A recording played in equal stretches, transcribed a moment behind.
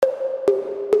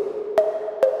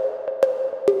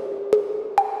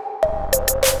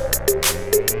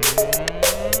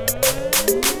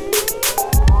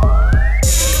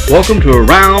Welcome to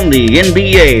Around the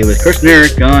NBA with Chris and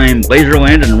Eric. I'm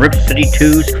Blazerland and Rip City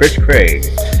 2's Chris Craig.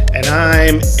 And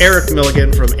I'm Eric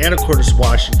Milligan from Anacortes,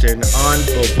 Washington on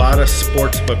Bovada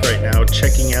Sportsbook right now,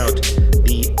 checking out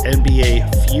the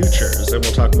NBA futures. And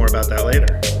we'll talk more about that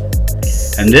later.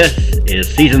 And this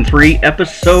is Season 3,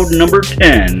 Episode number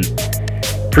 10.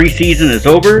 Preseason is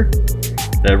over.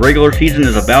 The regular season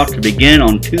is about to begin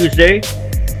on Tuesday.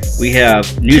 We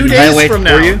have news and highlights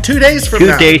for you. 2 days from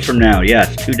now. 2 days from now,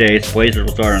 yes. 2 days. Blazers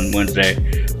will start on Wednesday.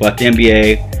 But the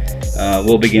NBA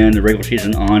will begin the regular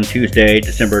season on Tuesday,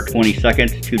 December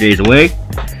 22nd, 2 days away.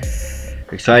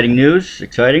 Exciting news.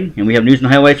 Exciting. And we have news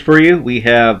and highlights for you. We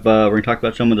have, we're going to talk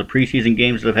about some of the preseason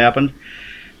games that have happened.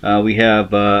 We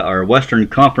have our Western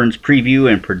Conference preview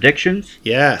and predictions.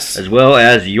 Yes. As well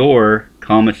as your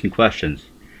comments and questions.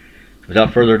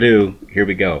 Without further ado, here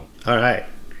we go. All right.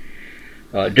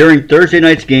 During Thursday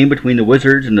night's game between the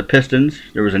Wizards and the Pistons,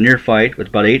 there was a near fight with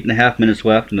about 8.5 minutes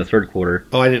left in the third quarter.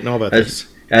 Oh, I didn't know about this.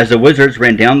 As the Wizards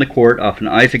ran down the court off an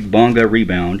Isaac Bonga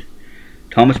rebound,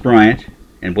 Thomas Bryant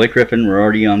and Blake Griffin were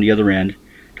already on the other end.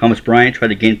 Thomas Bryant tried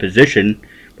to gain position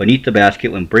beneath the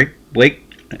basket when Blake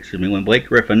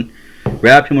Griffin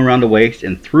grabbed him around the waist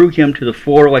and threw him to the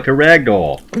floor like a rag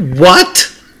doll.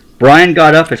 What? Bryant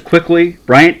got up as quickly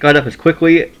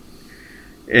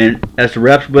and as the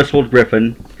refs whistled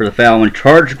Griffin for the foul and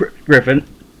charged Griffin,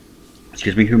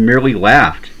 who merely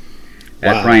laughed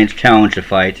at Bryant's challenge to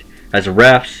fight, as the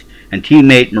refs and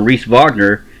teammate Maurice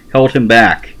Wagner held him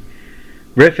back.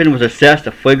 Griffin was assessed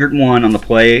a flagrant one on the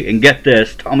play, and get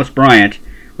this, Thomas Bryant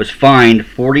was fined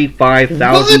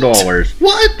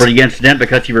 $45,000 for the incident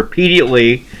because he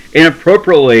repeatedly,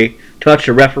 inappropriately touched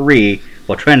a referee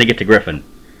while trying to get to Griffin.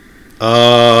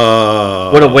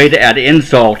 What a way to add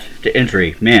insult to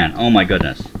injury. Man, oh my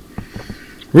goodness.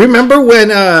 Remember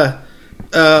when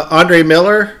Andre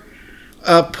Miller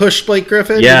pushed Blake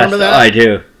Griffin? Yes, remember that? I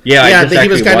do. Yeah, I think he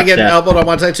was kind of getting elbowed on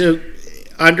one side too.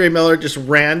 Andre Miller just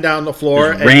ran down the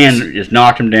floor. Just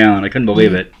knocked him down. I couldn't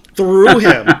believe it. Threw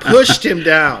him, pushed him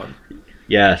down.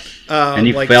 Yes. And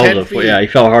he fell to the floor. Yeah, he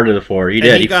fell hard to the floor. He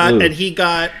did. He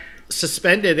got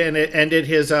suspended, and it ended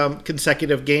his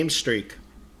consecutive game streak.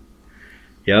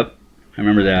 Yep, I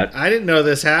remember that. I didn't know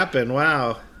this happened.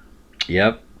 Wow.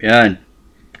 Yep, yeah, and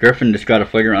Griffin just got a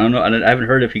flagrant. I don't know. I haven't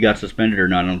heard if he got suspended or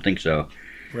not. I don't think so.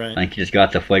 Right. I think he just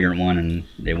got the flagrant one, and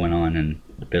they went on, and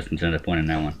the Pistons ended up winning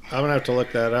that one. I'm gonna have to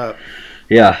look that up.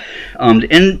 Yeah,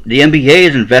 the NBA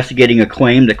is investigating a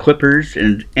claim that Clippers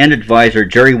and advisor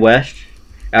Jerry West,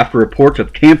 after reports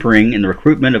of tampering in the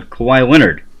recruitment of Kawhi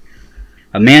Leonard.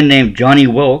 A man named Johnny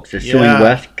Wilkes is suing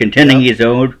West, contending he is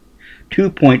owed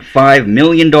 $2.5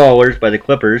 million by the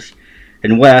Clippers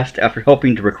and West after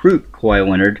helping to recruit Kawhi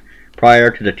Leonard prior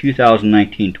to the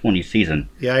 2019-20 season.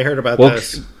 Yeah, I heard about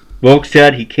this. Wilkes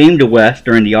said he came to West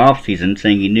during the offseason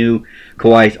saying he knew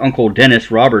Kawhi's uncle Dennis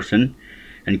Robertson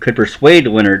and could persuade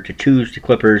Leonard to choose the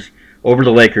Clippers over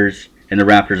the Lakers and the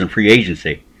Raptors in free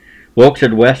agency. Wilkes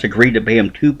said West agreed to pay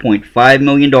him $2.5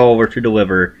 million to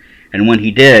deliver, and when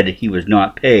he did, he was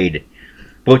not paid.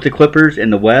 Both the Clippers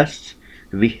and the West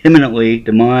vehemently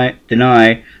deny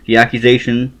the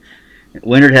accusation.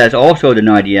 Leonard has also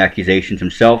denied the accusations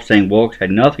himself, saying Wilkes had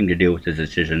nothing to do with his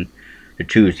decision to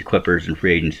choose the Clippers in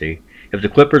free agency. If the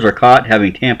Clippers are caught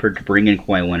having tampered to bring in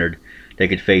Kawhi Leonard, they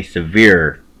could face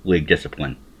severe league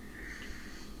discipline.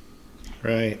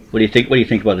 Right. What do you think? What do you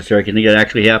think about this, Eric? You think that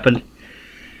actually happened?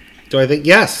 Do I think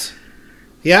yes?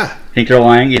 Yeah. Think they're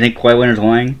lying? You think Kawhi Leonard's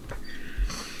lying?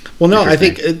 Well, no. I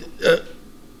think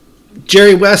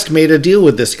Jerry West made a deal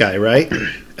with this guy, right?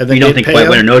 And then you don't think Kawhi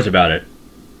Leonard knows about it,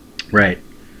 right?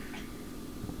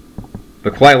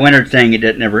 But Kawhi Leonard saying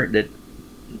that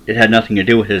it had nothing to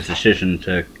do with his decision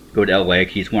to go to LA.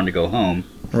 He just wanted to go home,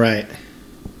 right?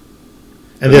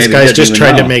 And this guy's just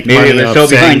trying to make money off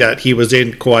saying that he was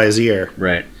in Kawhi's ear,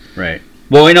 right?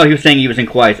 Well, I know he was saying he was in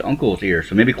Kawhi's uncle's ear,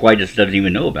 so maybe Kawhi just doesn't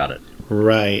even know about it,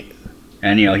 right?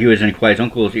 And he was in Kawhi's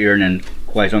uncle's ear, and then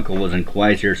Kawhi's uncle was in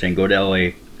Kawhi's ear saying, "Go to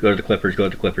LA." Go to the Clippers, go to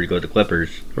the Clippers, go to the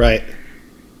Clippers. Right.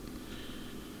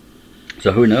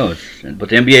 So who knows? But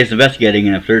the NBA is investigating,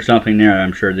 and if there's something there,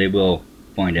 I'm sure they will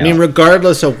find out. I mean,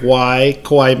 regardless of why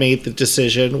Kawhi made the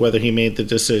decision, whether he made the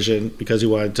decision because he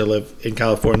wanted to live in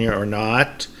California or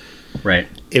not. Right.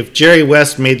 If Jerry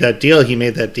West made that deal, he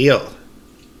made that deal.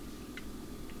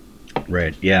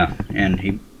 Right, yeah.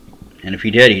 And if he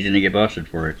did, he's going to get busted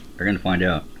for it. They're going to find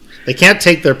out. They can't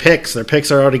take their picks. Their picks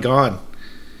are already gone.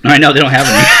 I know, they don't have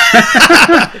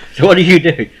any. So what do? You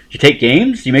take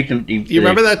games? You make them. You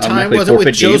remember that time? Was it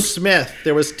with Joe Smith?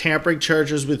 There was tampering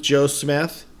charges with Joe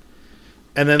Smith,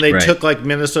 And then they Right. took like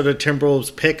Minnesota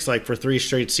Timberwolves picks like for 3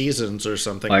 straight seasons or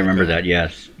something. I remember that.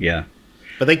 Yes. Yeah.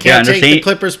 But they can't and take they're the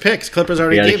Clippers picks. Clippers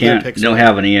already Yeah, they gave their can't. picks. They don't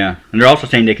have any. Yeah, and they're also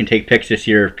saying they can take picks this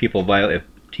year if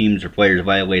teams or players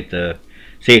violate the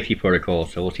safety protocol.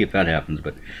 So we'll see if that happens.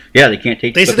 But yeah, they can't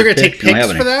take. They said they're going to take They don't picks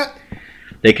have for any. that?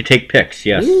 They could take picks,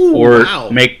 yes, Ooh, or wow.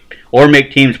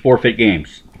 make teams forfeit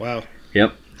games. Wow.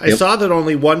 Yep. I saw that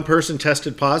only one person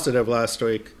tested positive last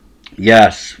week.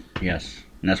 Yes, and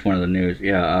that's one of the news.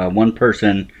 Yeah, one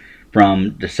person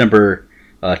from December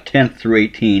 10th through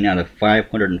 18 out of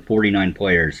 549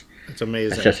 players That's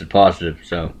amazing. has tested positive.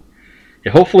 So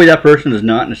yeah, hopefully that person is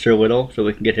not Mr. Little, so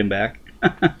we can get him back.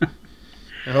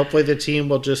 And hopefully the team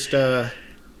will just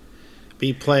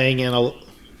be playing in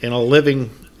a living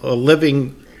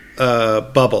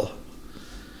bubble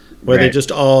where they Right.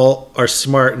 just all are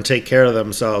smart and take care of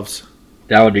themselves.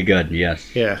 That would be good. Yes.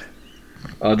 Yeah.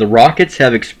 The Rockets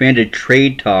have expanded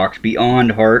trade talks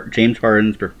beyond James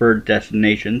Harden's preferred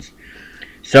destinations.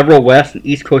 Several West and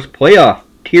East Coast playoff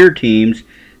tier teams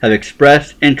have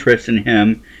expressed interest in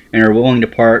him and are willing to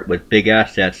part with big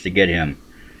assets to get him.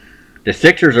 The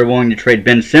Sixers are willing to trade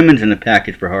Ben Simmons in a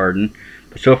package for Harden,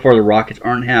 but so far the Rockets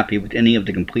aren't happy with any of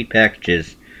the complete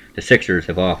packages the Sixers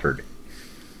have offered.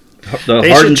 They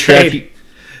Harden should trade. says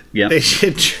yeah. They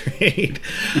should trade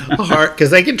Hart because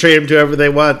they can trade him to whoever they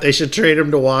want. They should trade him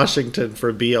to Washington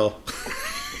for Beal.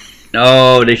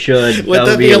 No, they should. Would that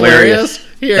that would be hilarious?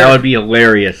 Here. That would be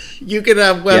hilarious. You could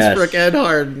have Westbrook and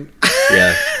Harden.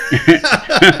 Yeah.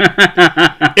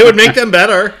 It would make them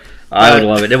better. I would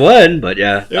love it. It would, but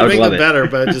yeah, It I would would make love them it. better,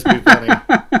 but it'd just be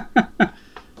funny.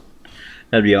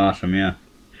 That'd be awesome. Yeah.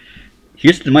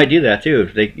 Houston might do that too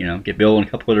if they, get Bill and a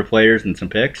couple other players and some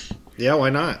picks. Yeah, why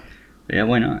not? Yeah,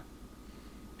 why not?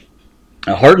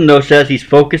 Harden though says he's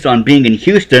focused on being in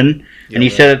Houston, and he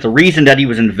said that the reason that he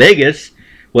was in Vegas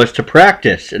was to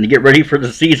practice and to get ready for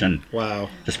the season. Wow.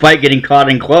 Despite getting caught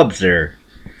in clubs there.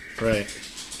 Right.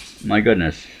 My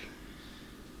goodness.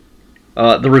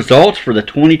 The results for the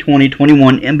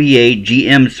 2020-21 NBA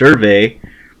GM survey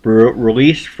were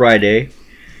released Friday.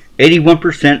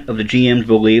 81% of the GMs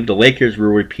believe the Lakers will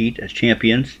repeat as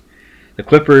champions. The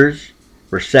Clippers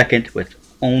were second with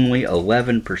only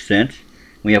 11%.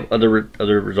 We have other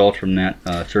results from that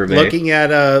survey. Looking at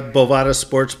Bovada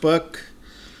Sportsbook,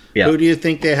 Yeah. who do you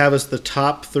think they have as the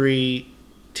top 3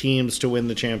 teams to win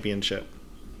the championship?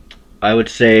 I would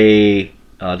say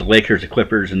the Lakers, the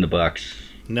Clippers, and the Bucks.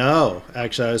 No,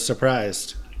 actually, I was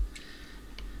surprised.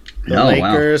 The No,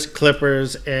 wow. Lakers,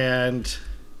 Clippers, and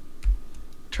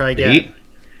try The again. Heat?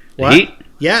 The What? Heat?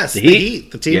 Yes, The the Heat?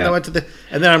 Heat. The team Yeah. that went to the.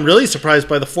 And then I'm really surprised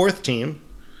by the 4th team.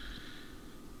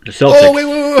 The Celtics.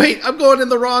 Oh, wait. I'm going in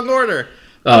the wrong order.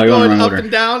 Oh, I'm you're going going wrong up order.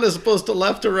 and down as opposed to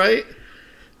left to right.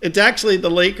 It's actually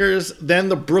the Lakers, then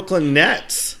the Brooklyn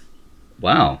Nets,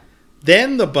 Wow.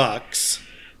 then the Bucks,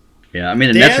 Yeah, I mean,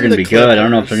 the Then Nets are going to the be good. I don't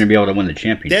know if Clippers. they're going to be able to win the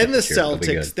championship. then the this year. They'll be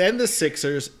Celtics, good. then the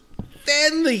Sixers,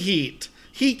 then the Heat.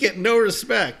 Heat get no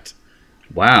respect.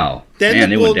 Wow. Then Man,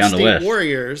 the they went Golden down the State list.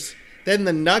 Warriors, then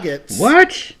the Nuggets,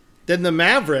 What? then the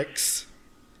Mavericks,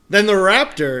 then the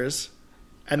Raptors,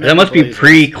 and then That must the be Blazers.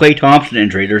 pre-Klay Thompson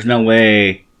injury. There's no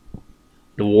way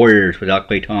the Warriors without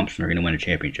Klay Thompson are going to win a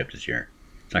championship this year.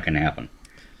 It's not going to happen.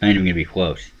 Not even going to be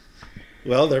close.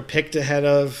 Well, they're picked ahead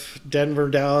of Denver,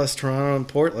 Dallas, Toronto, and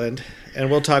Portland. And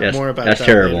we'll talk That's- more about that's that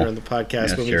terrible. later in the podcast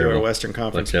That's when we do terrible. our Western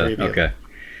Conference But, preview. okay.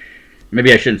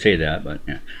 Maybe I shouldn't say that, but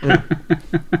yeah.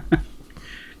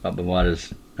 About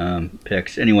Bovada's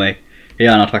picks. Anyway,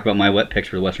 yeah, and I'll talk about my wet picks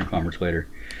for the Western Conference later.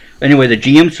 Anyway, the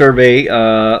GM survey,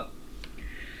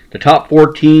 the top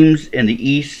 4 teams in the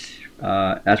East,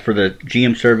 as for the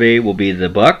GM survey, will be the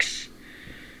Bucks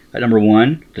at number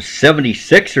 1, the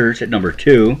 76ers at number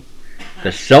 2, the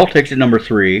Celtics at number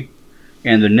 3,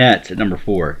 and the Nets at number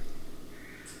 4.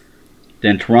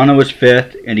 Then Toronto is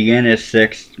 5th, Indiana is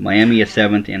 6th, Miami is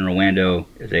 7th, and Orlando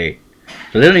is 8th.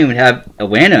 So they don't even have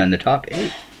Atlanta in the top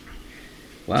 8.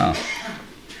 Wow.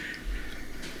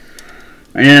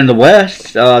 And in the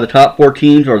West, the top 4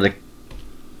 teams are the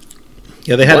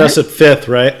Yeah, they had What? us at 5th,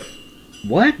 right?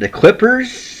 The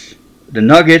Clippers, the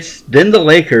Nuggets, then the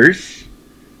Lakers,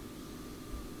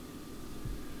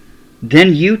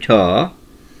 then Utah,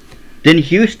 then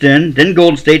Houston, then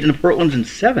Golden State, and the Portland's in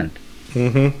 7th.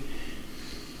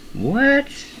 Mm-hmm. What?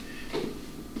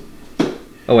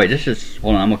 Oh wait,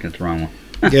 hold on, I'm looking at the wrong one.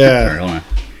 Yeah. Sorry, hold on.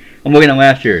 I'm looking at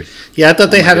last year's. Yeah, I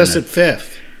thought they my had us at goodness.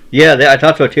 5th. Yeah, I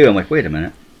thought so too. I'm like, wait a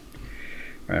minute.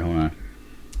 All right, hold on.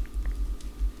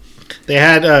 They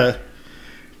had Here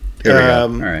we go. All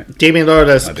right. Damian Lillard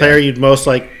as My the player bad. you'd most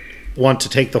want to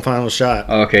take the final shot.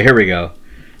 Okay, here we go.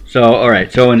 So, all right.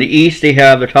 So in the East, they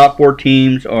have the top 4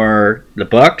 teams are the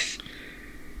Bucks,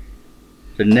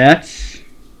 the Nets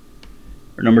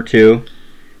are number 2,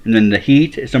 and then the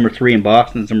Heat is number 3, and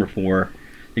Boston is number 4.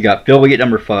 You got Philly at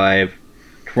number 5,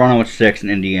 Toronto at 6, and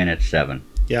Indiana at 7.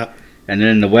 Yeah. And then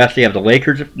in the West, they have the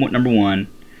Lakers at number 1,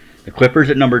 the Clippers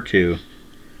at number 2,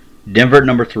 Denver at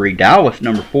number 3, Dallas at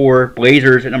number 4,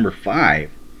 Blazers at number 5.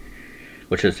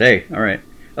 Which is, hey, all right.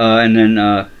 And then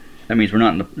that means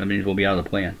that means we'll be out of the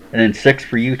play-in. And then 6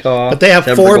 for Utah. But they have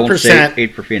 4%.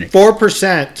 8 for Phoenix.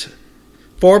 4%.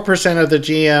 4% of the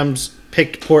GMs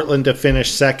picked Portland to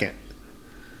finish second.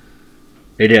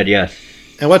 They did, yes.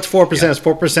 And what's 4%? Is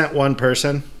 4% one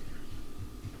person?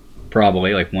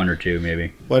 Probably, like 1 or 2,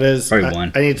 maybe. What is? Probably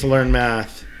 1. I need to learn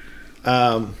math.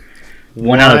 1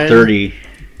 out of 30.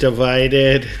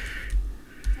 Divided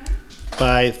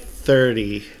by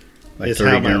 30 By is 30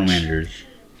 how general much? managers.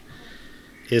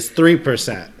 Is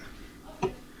 3%.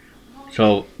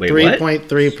 So, wait,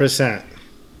 3.3%.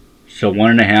 So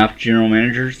 1.5 general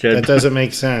managers said... That doesn't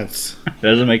make sense.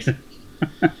 Doesn't make sense.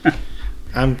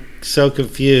 I'm so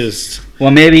confused.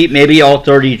 Well, maybe all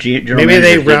 30 general Maybe managers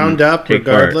they didn't round up take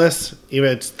regardless. Even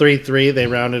if it's 3-3, they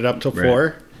round it up to 4.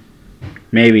 Right.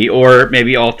 Maybe, or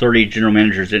maybe all 30 general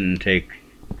managers didn't take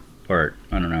part.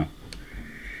 I don't know.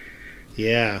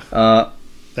 Yeah.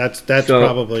 That's so,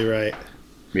 probably right.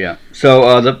 Yeah.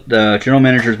 So the general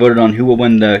managers voted on who will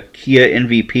win the Kia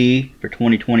MVP for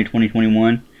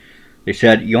 2020-2021. They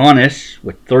said Giannis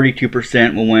with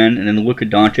 32% will win, and then Luka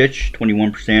Doncic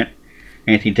 21%,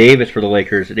 Anthony Davis for the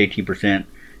Lakers at 18%, and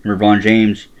LeBron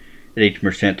James at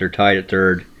 18%. They're tied at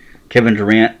third. Kevin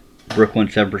Durant, Brooklyn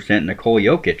 7%, and Nikola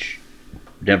Jokic,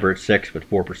 Denver at 6% with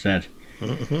 4%.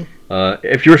 Mm-hmm.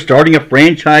 If you're starting a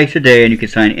franchise today and you could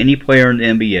sign any player in the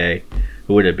NBA,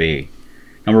 who would it be?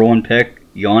 Number 1 pick,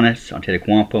 Giannis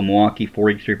Antetokounmpo, Milwaukee,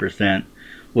 43%.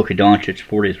 Luka Doncic,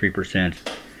 43%.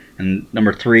 And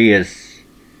number 3 is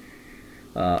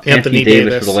Anthony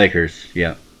Davis for the Lakers.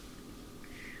 Yeah.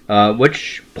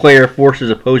 Which player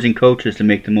forces opposing coaches to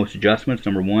make the most adjustments?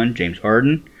 Number 1, James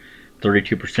Harden,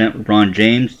 32%. LeBron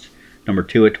James, number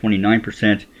 2 at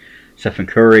 29%. Stephen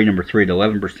Curry, number 3 at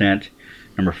 11%.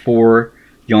 Number 4,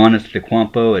 Giannis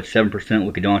Antetokounmpo at 7%.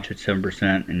 Luka Doncic,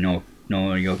 7%. And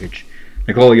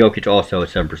Nikola Jokic also at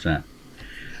 7%.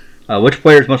 Which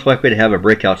player is most likely to have a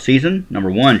breakout season?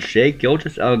 Number 1, Shai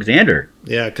Gilgeous-Alexander.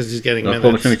 Yeah, because he's getting minutes.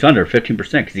 Oklahoma City Thunder, 15%,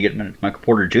 because he gets minutes. Michael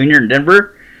Porter Jr. in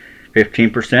Denver,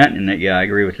 15%. And yeah, I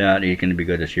agree with that. He's going to be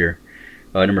good this year.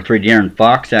 Number 3, De'Aaron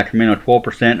Fox, Sacramento,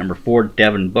 12%. Number 4,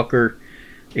 Devin Booker,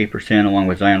 8%, along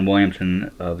with Zion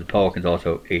Williamson of the Pelicans,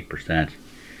 also 8%.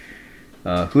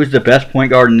 Who's the best point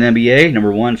guard in the NBA?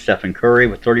 Number 1, Stephen Curry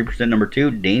with 30%. Number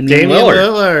 2, Damian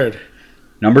Lillard.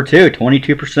 Number 2,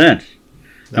 22%.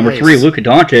 Number 3, Luka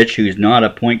Doncic, who's not a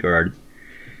point guard,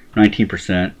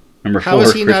 19%. Number 4, How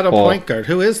is he Chris not a Paul. point guard?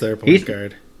 Who is their point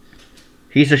guard?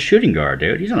 He's a shooting guard,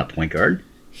 dude. He's not a point guard.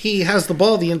 He has the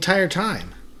ball the entire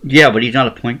time. Yeah, but he's not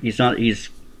a point. He's not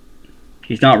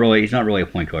really a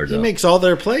point guard. He though. makes all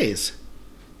their plays.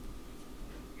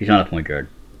 He's not a point guard.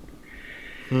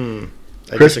 I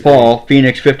Chris disagree. Paul,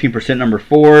 Phoenix, 15%. Number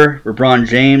 4, LeBron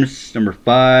James, number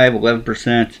 5,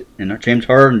 11%, and James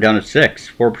Harden down to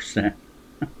 6, 4%.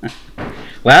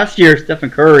 Last year,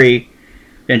 Stephen Curry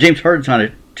and James Harden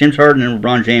and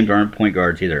LeBron James aren't point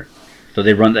guards either, so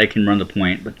they can run the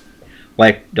point, but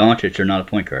like Doncic, they're not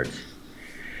point guards.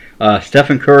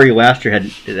 Stephen Curry last year had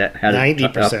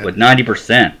 90% with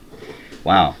 90%.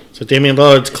 Wow. So Damian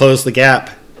Lillard's closed the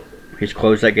gap. He's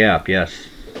closed that gap. Yes.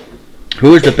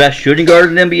 Who is the best shooting guard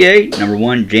in the NBA? Number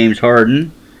 1, James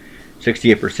Harden,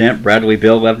 68%. Bradley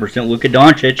Beal, 11%. Luka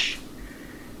Doncic,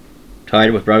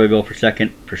 tied with Bradley Beal for second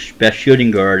for best shooting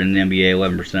guard in the NBA,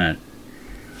 11%.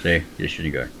 See, he's a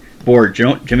shooting guard. 4,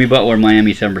 Jimmy Butler,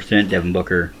 Miami, 7%. Devin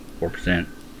Booker, 4%.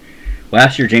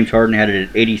 Last year, James Harden had it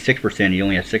at 86%. He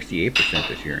only had 68%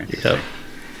 this year. Yep.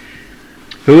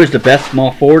 Who is the best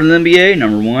small forward in the NBA?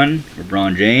 Number 1,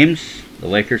 LeBron James. The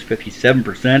Lakers,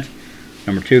 57%.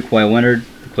 Number 2, Kawhi Leonard.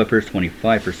 The Clippers,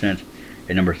 25%.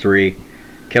 And number 3,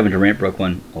 Kevin Durant,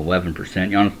 Brooklyn, 11%.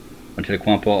 Giannis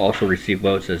Antetokounmpo also received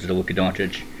votes, as did Luka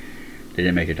Doncic. They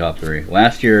didn't make the top 3.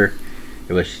 Last year,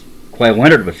 it was Kawhi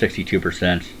Leonard with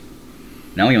 62%.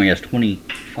 Now he only has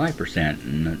 25%.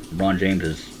 And LeBron James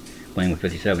is playing with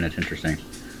 57%. That's interesting.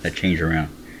 That changed around.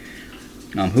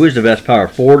 Who is the best power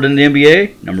forward in the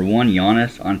NBA? Number 1,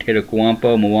 Giannis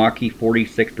Antetokounmpo, Milwaukee,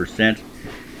 46%.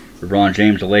 LeBron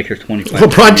James, the Lakers, 25%.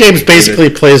 LeBron James basically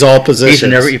plays all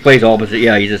positions. He plays all positions.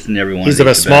 Yeah, he's just in every one. He's the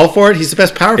best small forward. He's the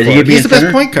best power forward. He's the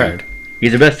best point guard.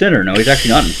 He's the best center. No, he's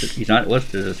actually not. He's not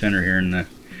listed as a center here in the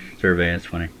survey. That's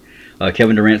funny.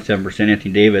 Kevin Durant, 7%.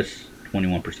 Anthony Davis,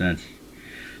 21%.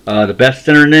 The best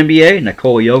center in the NBA,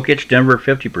 Nikola Jokic, Denver,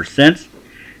 50%.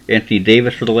 Anthony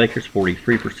Davis for the Lakers,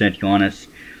 43%. Giannis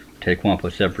Antetokounmpo,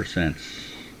 7%.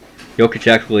 Jokic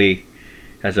actually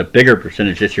has a bigger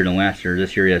percentage this year than last year.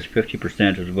 This year he has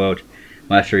 50% of the vote.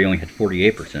 Last year he only had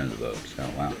 48% of the vote. So,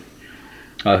 wow.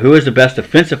 Who is the best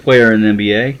defensive player in the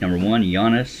NBA? Number 1,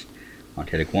 Giannis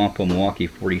Antetokounmpo, Milwaukee,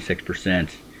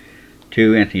 46%.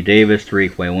 2, Anthony Davis. 3,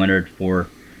 Kawhi Leonard. 4,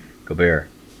 Gobert.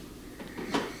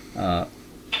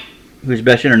 Who's the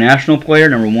best international player?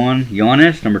 Number 1,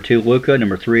 Giannis. Number 2, Luka.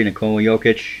 Number 3, Nikola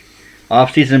Jokic.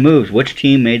 Off-season moves. Which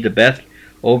team made the best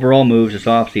overall moves this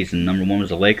offseason? Number 1 was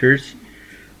the Lakers.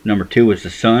 Number 2 was the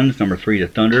Suns. Number 3, the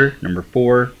Thunder. Number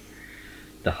 4,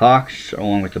 the Hawks,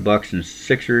 along with the Bucks and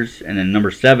Sixers. And then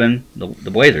number 7, the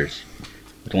Blazers,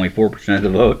 with only 4% of the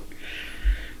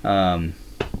vote.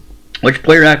 Which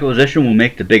player acquisition will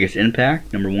make the biggest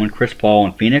impact? Number 1, Chris Paul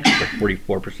in Phoenix, with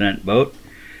 44% vote.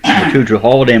 Number 2, Drew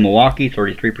Holiday in Milwaukee,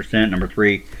 33%. Number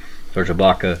 3, Serge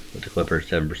Ibaka with the Clippers,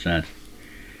 7%.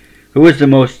 Who is the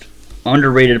most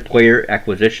underrated player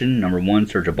acquisition? Number 1,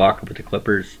 Serge Ibaka with the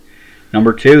Clippers.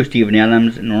 Number 2, Steven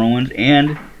Adams in New Orleans.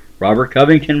 And Robert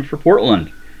Covington for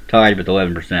Portland, tied with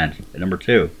 11% at number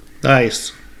 2.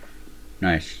 Nice.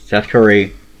 Seth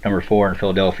Curry, number 4 in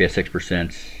Philadelphia,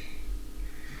 6%.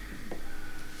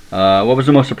 What was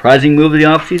the most surprising move of the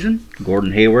offseason?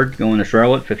 Gordon Hayward going to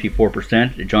Charlotte,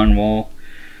 54%. The John Wall,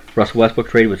 Russell Westbrook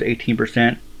trade was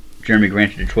 18%. Jeremy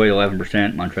Grant to Detroit, 11%.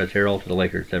 Montrezl Harrell to the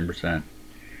Lakers, 7%.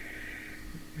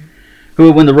 Who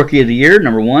would win the Rookie of the Year?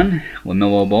 Number 1,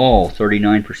 LaMelo Ball,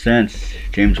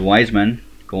 39%. James Wiseman,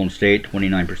 Golden State,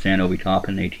 29%. Obi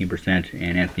Toppin, 18%.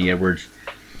 And Anthony Edwards,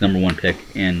 number 1 pick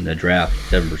in the draft,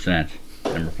 7%.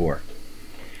 Number 4.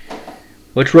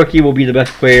 Which rookie will be the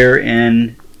best player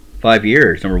in 5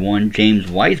 years? Number 1, James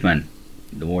Wiseman,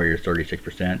 the Warriors,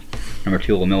 36%. Number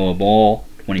 2, LaMelo Ball,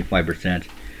 25%.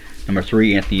 Number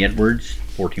 3, Anthony Edwards,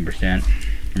 14%.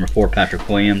 Number 4, Patrick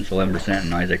Williams, 11%.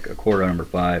 And Isaac Okoro, number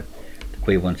 5, the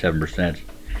Cleveland, 7%.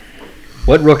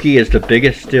 What rookie is the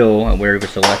biggest still where he was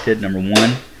selected? Number 1,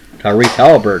 Tyrese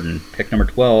Halliburton, pick number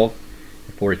 12,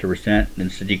 at 43%. Then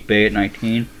Sadiq Bey at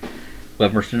 19,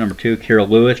 11%. Number 2, Kira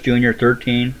Lewis Jr.,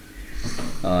 13.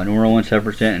 New Orleans,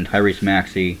 7%. And Tyrese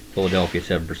Maxey, Philadelphia,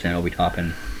 7%. Obi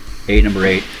Toppin, 8. Number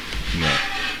 8, New York.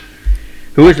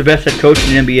 Who is the best head coach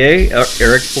in the NBA?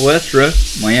 Eric Spoelstra,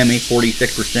 Miami,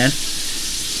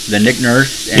 46%. Then Nick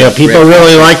Nurse. And people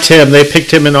really liked him. They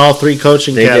picked him in all 3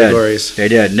 coaching categories. They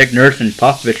did. Nick Nurse and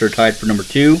Popovich are tied for number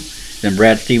 2. Then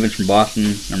Brad Stevens from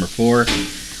Boston, number 4.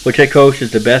 Which head coach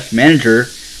is the best manager,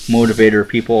 motivator of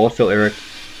people? Also Eric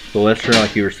Spoelstra,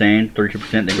 like you were saying, 32%.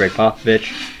 Then Greg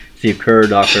Popovich, Steve Kerr,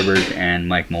 Doc Rivers, and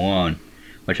Mike Malone.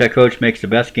 Which head coach makes the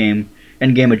best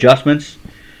end-game adjustments?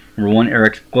 Number 1,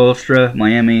 Eric Spoelstra,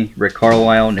 Miami. Rick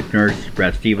Carlisle, Nick Nurse,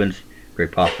 Brad Stevens, Greg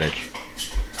Popovich.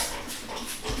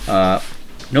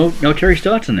 No Terry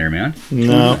Stotts in there, man.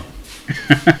 No.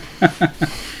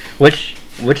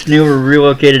 Which new or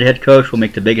relocated head coach will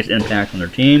make the biggest impact on their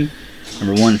team?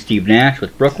 Number 1, Steve Nash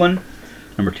with Brooklyn.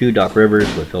 Number 2, Doc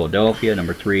Rivers with Philadelphia.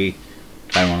 Number 3,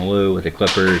 Tyronn Lue with the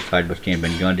Clippers, tied with Cam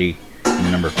Van Gundy.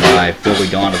 And number 5, Billy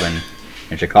Donovan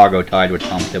in Chicago, tied with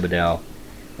Tom Thibodeau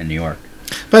in New York.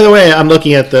 By the way, I'm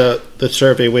looking at the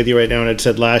survey with you right now, and it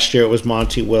said last year it was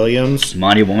Monty Williams.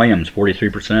 Monty Williams,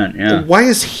 43%, yeah. Why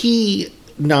is he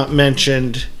not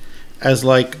mentioned as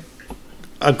like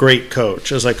a great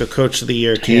coach, as like a coach of the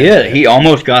year candidate? He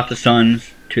almost got the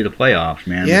Suns to the playoffs,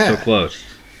 man. Yeah. So close.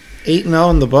 8-0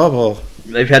 in the bubble.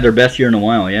 They've had their best year in a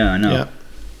while, yeah, I know. Yeah.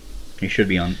 He should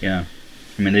be on, yeah.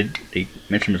 I mean, they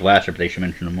mentioned him as last year, but they should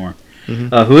mention him more.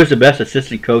 Mm-hmm. Who is the best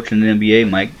assistant coach in the NBA?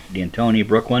 Mike D'Antoni,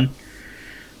 Brooklyn.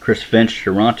 Chris Finch,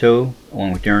 Toronto,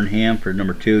 along with Darren Ham for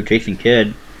number 2. Jason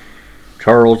Kidd,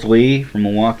 Charles Lee from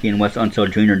Milwaukee, and Wes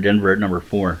Unseld Jr. in Denver at number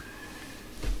 4.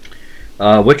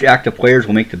 Which active players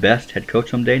will make the best head coach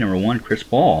someday? Number 1, Chris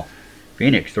Paul,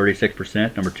 Phoenix,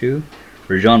 36%. Number 2,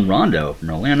 Rajon Rondo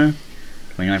from Atlanta,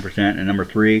 29%. And number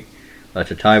 3, it's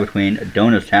a tie between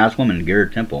Adonis Haslam and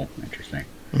Garrett Temple. Interesting.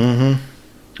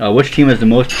 Mm-hmm. Which team has the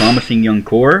most promising young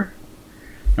core?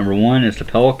 Number 1 is the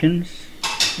Pelicans.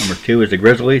 Number 2 is the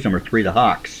Grizzlies. Number 3, the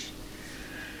Hawks.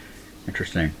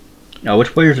 Interesting. Which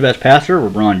player is the best passer?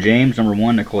 LeBron James, number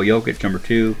 1. Nikola Jokic, number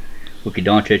 2. Luka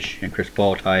Doncic and Chris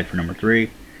Paul tied for number 3.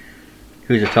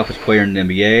 Who's the toughest player in the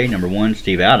NBA? Number 1,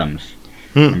 Steve Adams.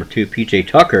 Number 2, PJ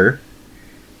Tucker.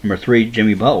 Number 3,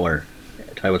 Jimmy Butler,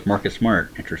 tied with Marcus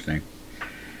Smart. Interesting.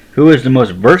 Who is the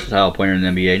most versatile player in the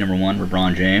NBA? Number 1,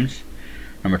 LeBron James.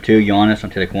 Number 2, Giannis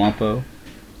Antetokounmpo.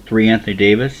 3, Anthony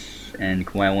Davis and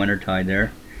Kawhi Leonard tied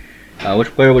there. Which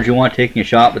player would you want taking a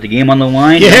shot with the game on the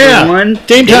line? Yeah. Number 1,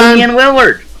 Dame time. Damian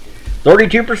Lillard.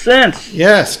 32%.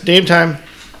 Yes, Dame time.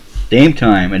 Dame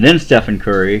time. And then Stephen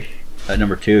Curry at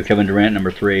number 2, Kevin Durant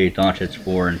number 3, Doncic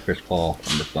 4, and Chris Paul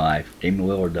number 5. Damian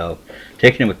Lillard, though,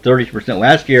 taking it with 32%.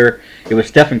 Last year, it was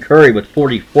Stephen Curry with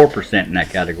 44% in that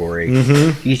category.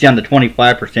 Mm-hmm. He's down to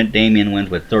 25%. Damian wins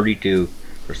with 32%.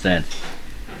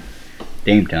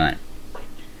 Dame time.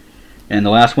 And the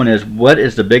last one is, what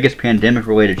is the biggest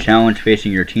pandemic-related challenge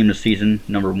facing your team this season?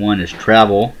 Number 1 is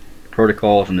travel,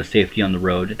 protocols, and the safety on the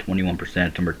road at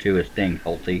 21%. Number 2 is staying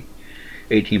healthy,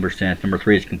 18%. Number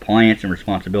 3 is compliance and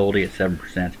responsibility at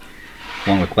 7%.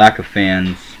 Along with lack of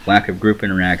fans, lack of group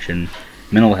interaction,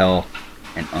 mental health,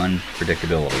 and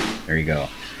unpredictability. There you go.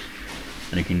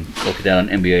 And you can look at that on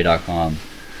NBA.com.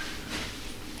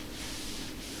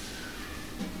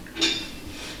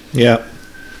 Yeah.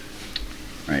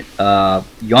 All right.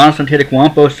 Giannis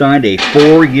Antetokounmpo signed a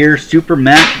 4-year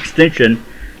Supermax extension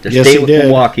to stay with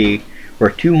Milwaukee for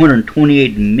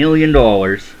 $228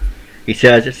 million. He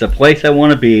says, it's the place I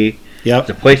want to be. Yep. It's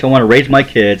the place I want to raise my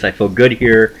kids. I feel good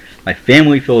here. My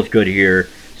family feels good here,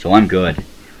 so I'm good.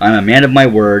 I'm a man of my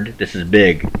word. This is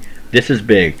big. This is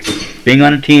big. Being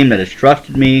on a team that has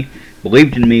trusted me,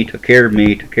 believed in me, took care of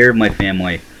me, took care of my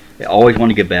family. I always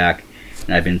want to get back,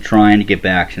 and I've been trying to get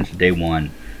back since day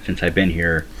one. Since I've been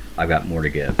here, I've got more to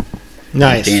give.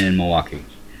 Nice. I'm staying in Milwaukee.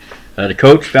 The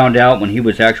coach found out when he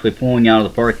was actually pulling out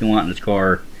of the parking lot in his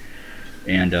car,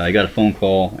 and I got a phone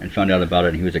call and found out about it,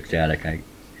 and he was ecstatic.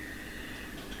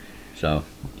 So,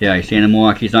 yeah, he's staying in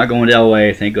Milwaukee. He's not going to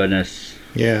L.A., thank goodness.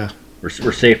 Yeah. We're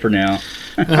safe for now.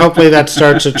 And hopefully that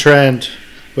starts a trend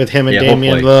with him and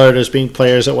Damian Lillard as being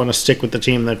players that want to stick with the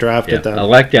team that drafted them. I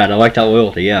like that. I like that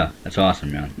loyalty. Yeah, that's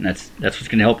awesome, man. And that's what's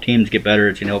going to help teams get better.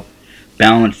 It's going to help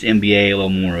balance the NBA a little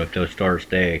more if those stars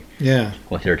stay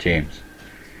with their teams.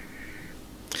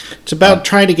 It's about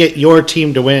trying to get your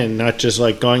team to win, not just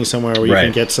like going somewhere where you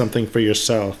can get something for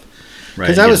yourself.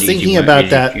 Because I was thinking about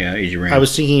that. I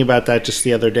was thinking about that just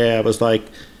the other day. I was like,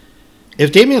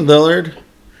 if Damian Lillard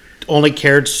only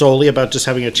cared solely about just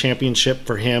having a championship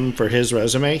for him, for his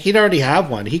resume, he'd already have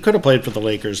one. He could have played for the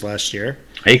Lakers last year.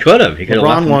 He could have.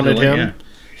 LeBron wanted him.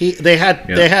 Yeah. They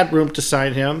had room to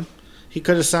sign him. He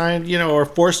could have signed, or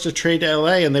forced a trade to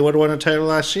LA, and they would have won a title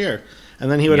last year. And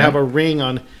then he would have a ring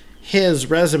on his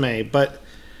resume. But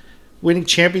winning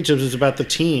championships is about the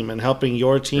team and helping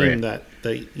your team that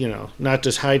not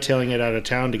just hightailing it out of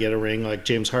town to get a ring like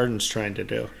James Harden's trying to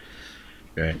do.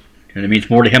 Right. And it means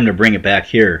more to him to bring it back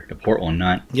here to Portland,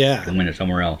 not to win it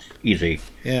somewhere else. Easy.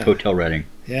 Yeah. Hotel Reading.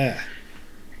 Yeah.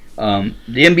 The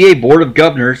NBA Board of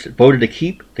Governors voted to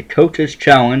keep the Coaches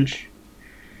Challenge,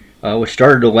 which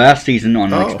started last season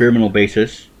on an experimental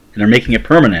basis, and they're making it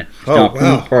permanent. It's now a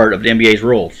permanent part of the NBA's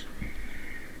rules.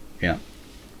 Yeah.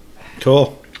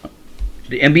 Cool.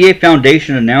 The NBA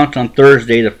Foundation announced on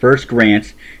Thursday the first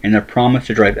grants and their promise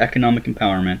to drive economic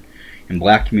empowerment in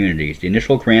black communities. The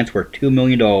initial grants were $2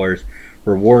 million,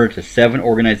 were awarded to 7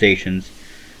 organizations: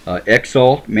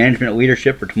 Exalt, Management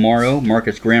Leadership for Tomorrow,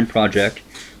 Marcus Graham Project,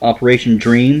 Operation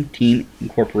Dream, Team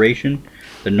Incorporation,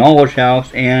 the Knowledge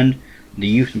House, and the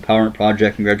Youth Empowerment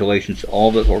Project. Congratulations to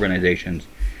all those organizations.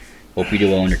 Hope you do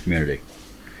well in your community.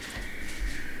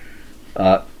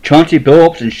 Chauncey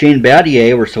Billups and Shane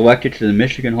Battier were selected to the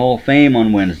Michigan Hall of Fame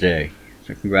on Wednesday.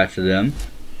 So congrats to them.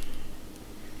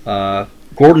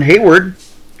 Gordon Hayward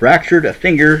fractured a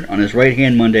finger on his right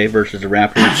hand Monday versus the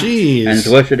Raptors. Jeez. And is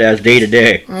listed as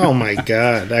day-to-day. Oh, my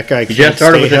God. That guy he just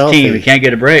started with his team. He can't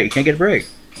get a break.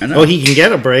 I know. Oh, he can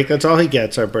get a break. That's all he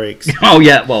gets are breaks. Oh,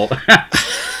 yeah. Well,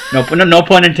 no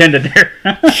pun intended there.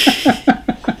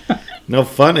 No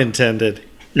fun intended.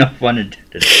 No fun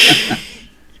intended.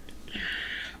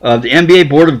 The NBA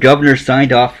Board of Governors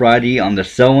signed off Friday on the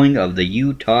selling of the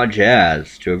Utah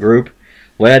Jazz to a group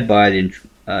led by the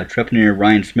entrepreneur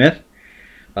Ryan Smith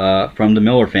from the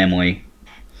Miller family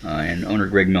and owner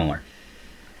Greg Miller.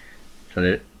 So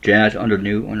the Jazz under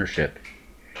new ownership.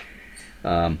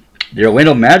 The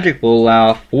Orlando Magic will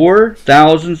allow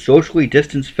 4,000 socially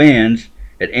distanced fans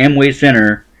at Amway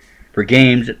Center for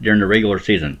games during the regular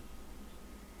season.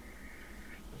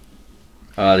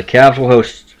 The Cavs will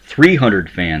host 300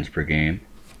 fans per game.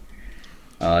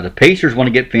 The Pacers want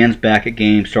to get fans back at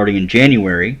games starting in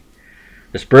January.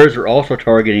 The Spurs are also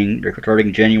targeting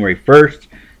January 1st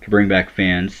to bring back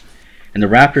fans. And the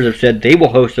Raptors have said they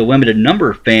will host a limited number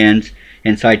of fans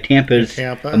inside Tampa's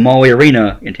Amalie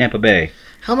Arena in Tampa Bay.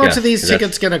 How much are these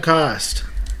tickets going to cost?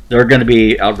 They're going to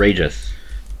be outrageous.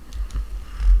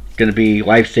 It's going to be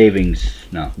life savings.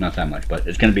 No, not that much, but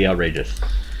it's going to be outrageous. It's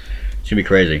going to be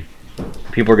crazy.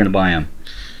 People are going to buy them.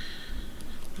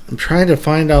 I'm trying to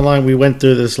find online. We went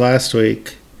through this last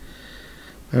week.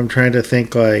 I'm trying to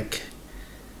think, like,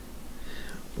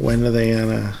 when are they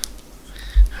gonna...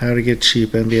 How to get cheap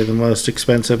NBA, the most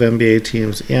expensive NBA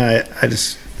teams. Yeah, I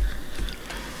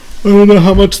don't know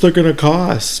how much they're going to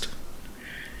cost.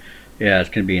 Yeah,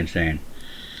 it's going to be insane.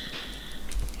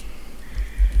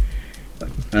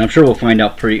 And I'm sure we'll find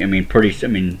out because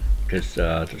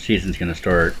the season's going to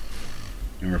start,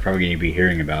 and we're probably going to be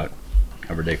hearing about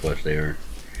how ridiculous they are.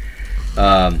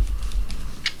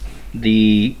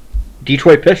 The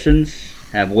Detroit Pistons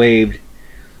have waived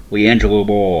LiAngelo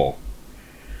Ball.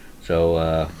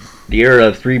 So, the era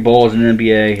of 3 balls in the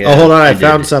NBA. Oh, hold on. I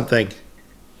found something.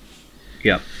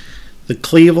 Yep. The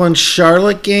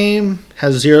Cleveland-Charlotte game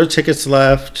has 0 tickets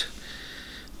left.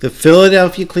 The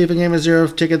Philadelphia-Cleveland game has 0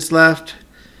 tickets left.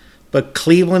 But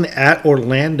Cleveland at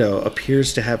Orlando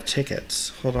appears to have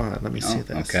tickets. Hold on. Let me see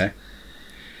this. Okay.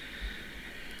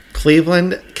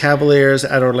 Cleveland Cavaliers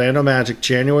at Orlando Magic,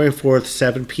 January 4th,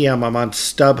 7 p.m. I'm on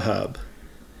StubHub.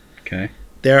 Okay.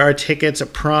 There are tickets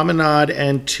at Promenade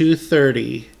and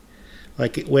 230,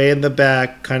 like way in the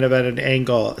back, kind of at an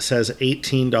angle. It says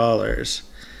 $18.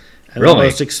 And really? The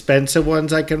most expensive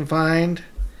ones I can find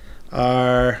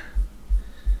are,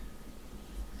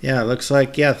 it looks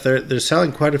like, they're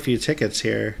selling quite a few tickets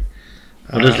here.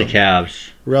 What is the Cavs?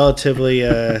 Relatively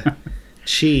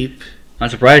cheap. I'm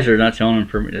surprised they're not selling them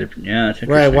for, yeah, that's interesting.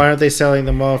 Right, why aren't they selling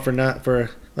them all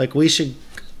we should,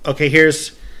 okay,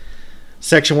 here's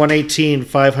Section 118,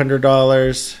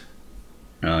 $500.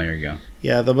 Oh, there you go.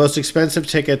 Yeah, the most expensive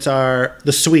tickets are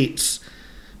the suites.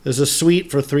 There's a suite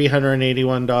for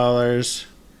 $381.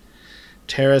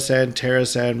 Terrace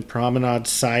End, Promenade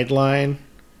Sideline.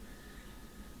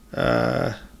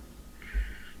 They're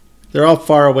all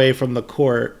far away from the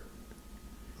court,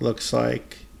 looks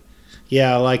like.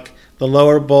 Yeah, like the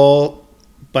lower bowl,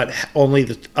 but only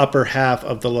the upper half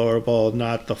of the lower bowl,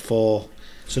 not the full.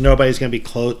 So nobody's going to be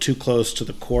too close to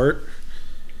the court.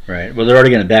 Right. Well, they're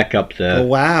already going to back up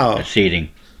the seating.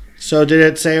 So did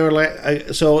it say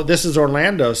Orlando? So this is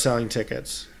Orlando selling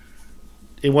tickets.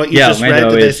 In what you just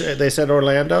Orlando read, they said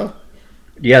Orlando?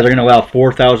 Yeah, they're going to allow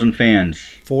 4,000 fans.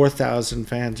 4,000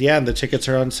 fans. Yeah, and the tickets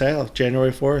are on sale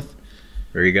January 4th.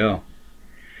 There you go.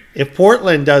 If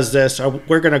Portland does this,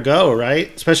 we're going to go,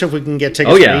 right? Especially if we can get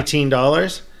tickets for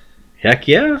 $18. Heck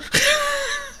yeah.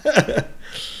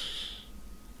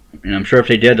 And I'm sure if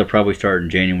they did, they'll probably start in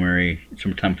January,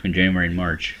 sometime between January and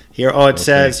March. Here, it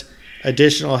says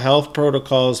additional health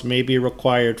protocols may be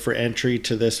required for entry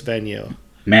to this venue.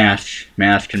 Mask and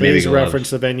maybe gloves. Please reference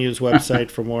the venue's website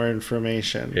for more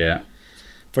information. Yeah.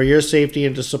 For your safety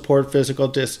and to support physical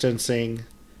distancing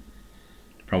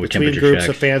probably between groups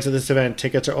of fans of this event,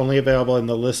 tickets are only available in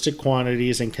the listed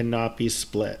quantities and cannot be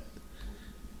split.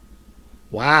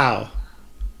 Wow.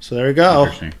 So there we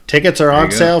go. Tickets are on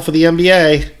sale for the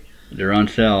NBA. They're on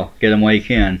sale. Get them while you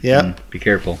can. Yeah. Be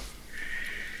careful.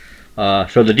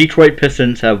 So the Detroit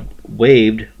Pistons have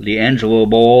waived LiAngelo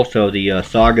Ball, so the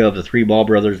saga of the 3 Ball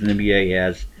brothers in the NBA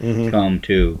has come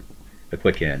to a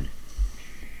quick end.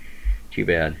 Too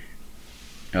bad.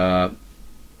 LeVar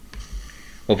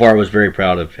was very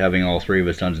proud of having all 3 of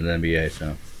his sons in the NBA,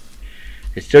 so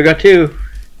they still got 2.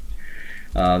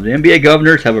 The NBA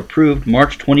governors have approved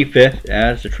March 25th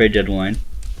as the trade deadline.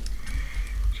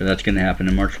 So that's going to happen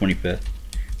on March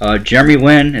 25th. Jeremy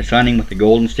Lin is signing with the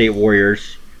Golden State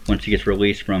Warriors once he gets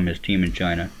released from his team in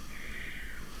China.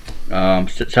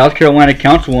 South Carolina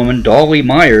Councilwoman Dolly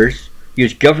Myers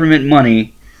used government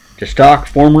money to stalk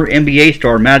former NBA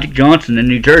star Magic Johnson in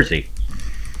New Jersey.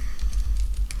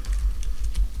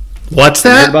 What's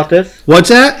that? You heard about this? What's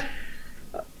that?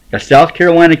 A South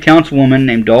Carolina councilwoman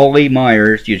named Dolly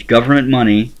Myers used government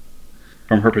money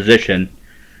from her position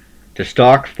to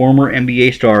stalk former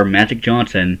NBA star Magic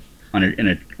Johnson on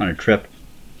a trip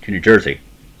to New Jersey.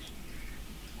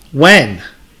 When?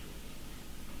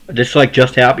 This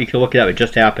just happened. You can look it up. It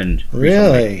just happened.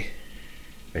 Really?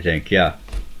 Recently, I think. Yeah.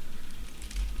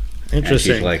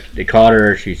 Interesting. And they caught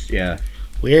her.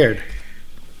 Weird.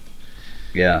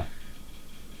 Yeah.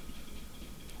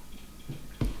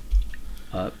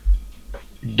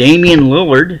 Damian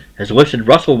Lillard has listed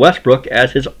Russell Westbrook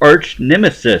as his arch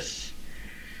nemesis.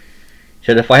 He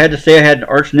said, if I had to say I had an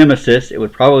arch nemesis, it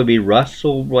would probably be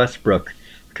Russell Westbrook.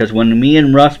 Because when me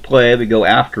and Russ play, we go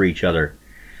after each other.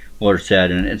 Lillard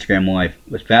said in an Instagram Live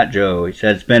with Fat Joe. He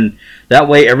said, it's been that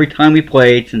way every time we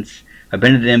played since I've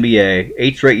been to the NBA.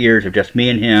 8 straight years of just me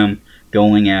and him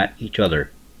going at each other.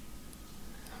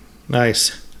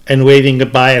 Nice. And waving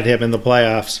goodbye at him in the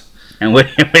playoffs. And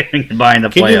waving goodbye in the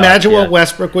playoffs. Can you imagine what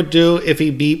Westbrook would do if he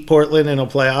beat Portland in a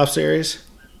playoff series?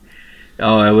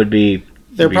 Oh, it would be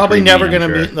They're probably never going to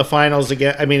meet in the finals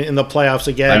again. I mean, in the playoffs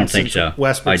again. I don't think so.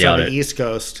 Westbrook's on the East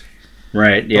Coast.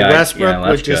 Right, yeah. But Westbrook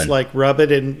would just rub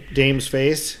it in Dame's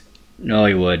face. No,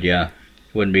 he would, yeah.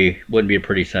 Wouldn't be a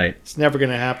pretty sight. It's never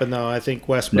going to happen, though. I think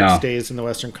Westbrook stays in the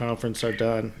Western Conference are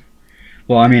done.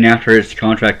 Well, I mean, after his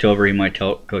contract's over, he might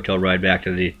go tell ride back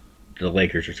to the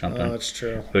Lakers or something. Oh, that's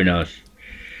true. Who knows?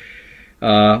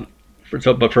 But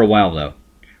for a while, though,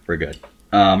 we're good.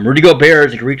 Rudy Gobert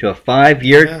has agreed to a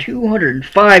 5-year,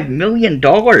 $205 million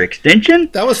extension.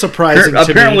 That was surprising to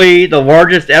me. Apparently the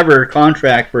largest ever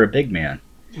contract for a big man.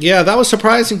 Yeah, that was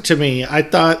surprising to me. I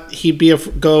thought he'd be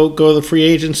go the free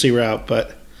agency route,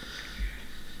 but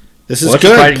this is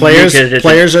good.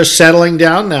 Players are settling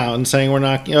down now and saying we're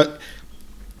not.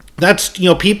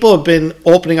 People have been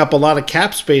opening up a lot of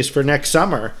cap space for next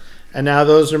summer, and now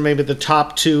those are maybe the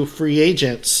top 2 free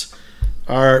agents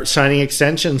are signing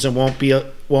extensions and won't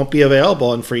be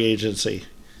available in free agency.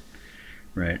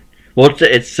 Right. Well,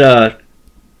 it's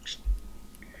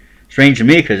strange to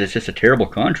me because it's just a terrible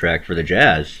contract for the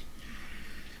Jazz.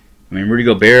 I mean, Rudy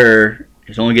Gobert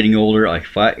is only getting older. At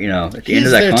the end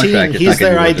of that contract, he's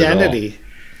their identity.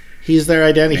 He's their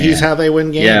identity. Man. He's how they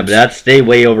win games. Yeah, but they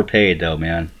way overpaid though,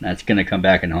 man. That's going to come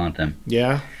back and haunt them.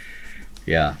 Yeah.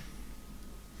 Yeah.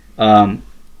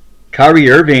 Kyrie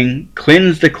Irving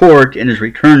cleansed the court in his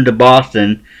return to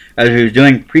Boston. As he was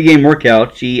doing pregame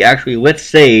workouts, he actually lit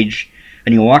sage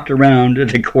and he walked around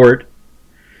the court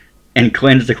and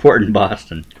cleansed the court in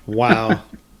Boston. Wow.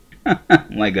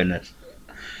 My goodness.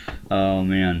 Oh,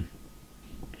 man.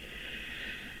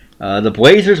 The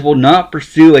Blazers will not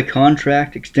pursue a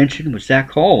contract extension with Zach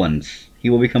Collins. He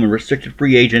will become a restricted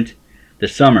free agent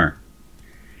this summer.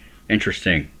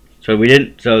 Interesting. So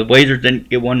the Blazers didn't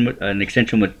get an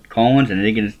extension with Collins, and they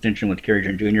didn't get an extension with Kerry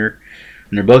Trent Jr. And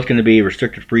they're both going to be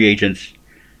restricted free agents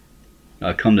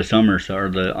come the summer or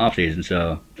the offseason.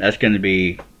 So that's going to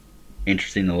be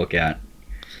interesting to look at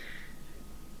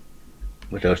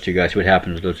with those two guys. What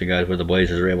happens with those two guys? Whether the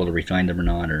Blazers are able to re-sign them or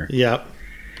not, or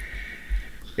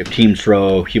if teams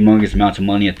throw humongous amounts of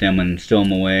money at them and steal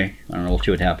them away. I don't know. We'll see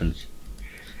what happens.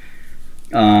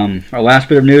 Our last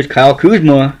bit of news: Kyle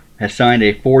Kuzma has signed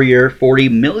a 4-year,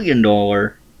 $40 million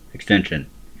extension.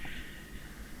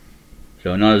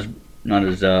 So not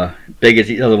as big as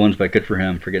the other ones, but good for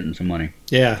him for getting some money.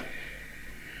 Yeah.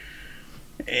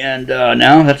 And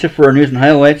now that's it for our news and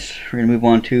highlights. We're going to move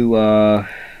on to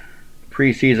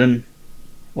preseason,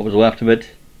 what was left of it.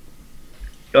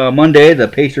 Monday, the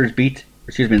Pacers beat,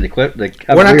 the Cavaliers.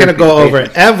 We're not going to go over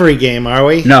every game, are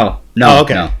we? No.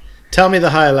 Okay. No. Tell me the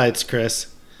highlights, Chris.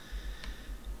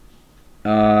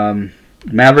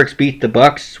 Mavericks beat the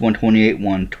Bucks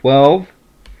 128-112.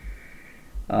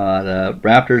 The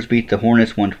Raptors beat the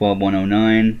Hornets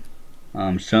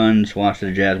 112-109. Suns lost to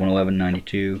the Jazz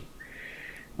 111-92.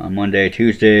 On Monday,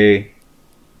 Tuesday,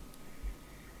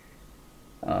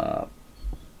 the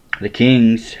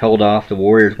Kings held off the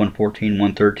Warriors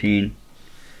 114-113.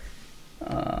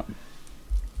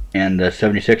 And the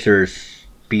 76ers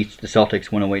beat the Celtics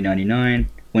 108-99.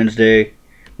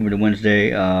 Moving to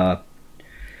Wednesday,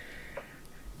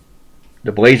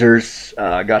 the Blazers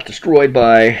got destroyed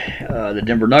by the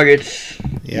Denver Nuggets.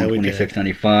 Yeah,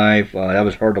 126-95. That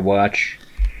was hard to watch.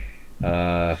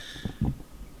 I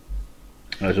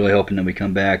was really hoping that we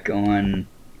come back on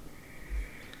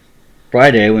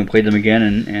Friday when we played them again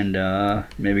and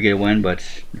maybe get a win, but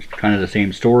it's kind of the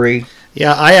same story.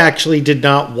 Yeah, I actually did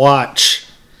not watch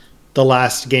the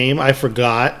last game. I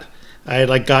forgot. I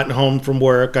had gotten home from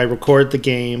work. I recorded the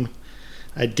game.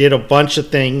 I did a bunch of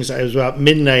things. It was about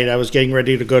midnight. I was getting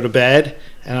ready to go to bed,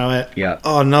 and I went,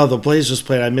 oh, no, the Blazers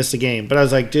played. I missed the game. But I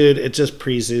was like, dude, it's just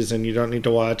preseason. You don't need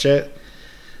to watch it.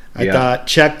 I thought,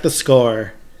 check the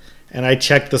score. And I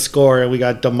checked the score, and we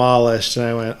got demolished. And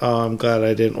I went, oh, I'm glad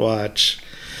I didn't watch.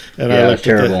 And I looked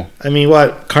terrible.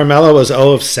 What? Carmelo was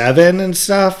 0 of 7 and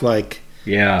stuff?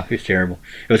 Yeah, it was terrible.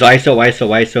 It was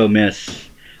ISO, miss.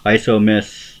 ISO,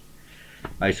 miss.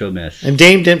 ISO, miss. And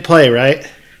Dame didn't play, right?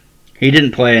 He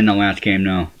didn't play in the last game,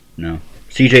 no.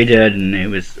 CJ did, and it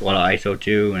was a lot of ISO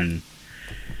too. And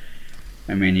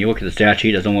you look at the stat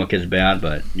sheet, it doesn't look as bad,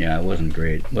 but yeah, it wasn't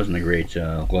great. It wasn't a great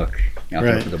look out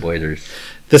there for the Blazers.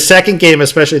 The second game,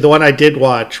 especially the one I did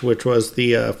watch, which was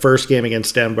the first game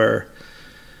against Denver,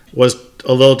 was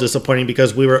a little disappointing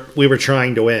because we were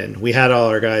trying to win. We had all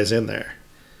our guys in there.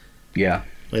 Yeah.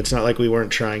 It's not like we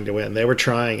weren't trying to win. They were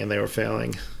trying and they were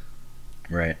failing.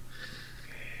 Right.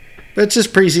 But it's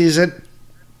just preseason.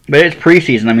 But it's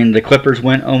preseason. The Clippers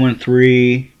went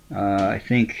 0-3. I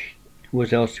think who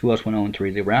else went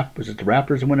 0-3? Was it the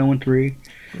Raptors that went 0-3?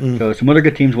 So some other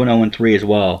good teams went 0-3 as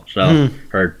well. So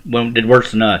or did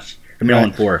worse than us I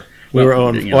mean, 0-4. We were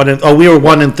 0-1. We were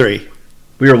 1-3.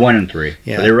 We were 1-3.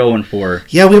 Yeah. So they were 0-4.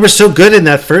 Yeah, we were so good in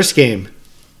that first game.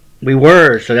 We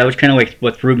were. So that was kind of like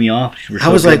what threw me off. I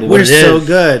was like, we're so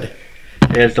good.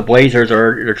 As the Blazers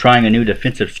they're trying a new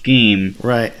defensive scheme.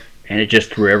 Right. And it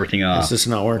just threw everything off. It's just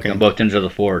not working. On both ends of the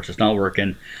floor. It's just not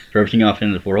working. Threw everything off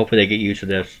into the floor. Hopefully they get used to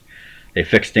this. They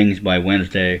fix things by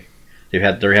Wednesday.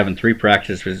 They're having 3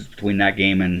 practices between that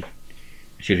game and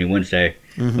Wednesday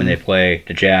when they play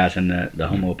the Jazz and the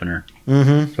home opener.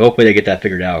 Mm-hmm. So hopefully they get that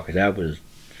figured out because that was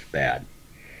bad.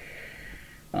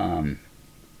 So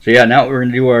yeah, now we're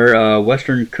going to do our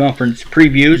Western Conference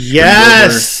previews.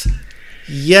 Yes!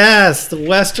 Yes, the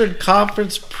Western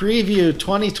Conference preview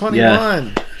 2021.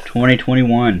 Yes,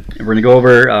 2021. And we're going to go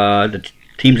over the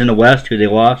teams in the West, who they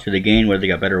lost, who they gained, whether they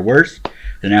got better or worse.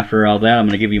 Then after all that, I'm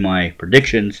going to give you my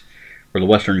predictions for the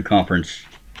Western Conference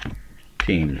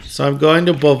teams. So I'm going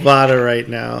to Bovada right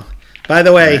now. By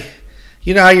the way,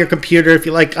 you know how your computer, if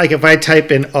you like if I type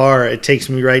in R, it takes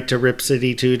me right to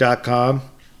ripcity2.com?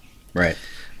 Right.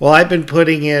 Well, I've been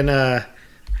putting in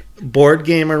Board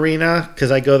Game Arena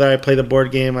because I go there. I play the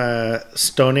board game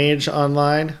Stone Age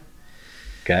online.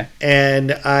 Okay.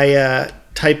 And I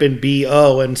type in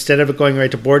BO. Instead of it going right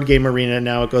to Board Game Arena,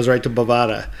 now it goes right to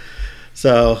Bovada.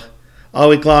 So all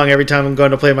week long, every time I'm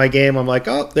going to play my game, I'm like,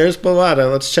 oh, there's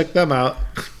Bovada. Let's check them out.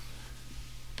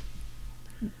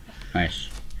 Nice.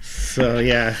 So,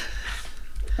 yeah.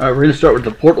 All right, we're going to start with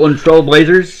the Portland Trail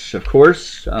Blazers, of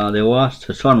course. They lost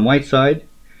Hassan Whiteside,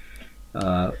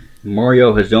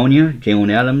 Mario Hezonja,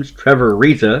 Jalen Adams, Trevor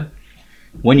Ariza,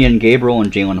 Wenyen Gabriel,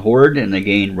 and Jalen Horde, and they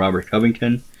gained Robert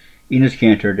Covington, Enes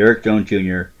Kanter, Derek Jones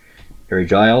Jr., Harry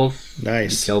Giles,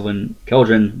 nice,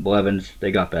 Keldon Blevins.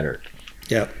 They got better.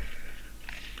 Yep.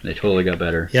 They totally got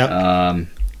better. Yep.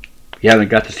 You haven't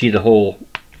got to see the whole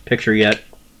picture yet.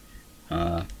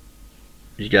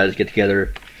 These guys get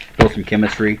together, build some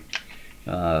chemistry.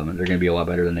 They're going to be a lot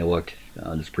better than they looked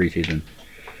this preseason.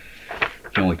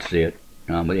 Can't wait to see it.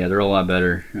 But yeah, they're a lot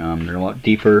better. They're a lot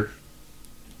deeper.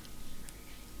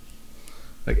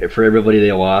 Like for everybody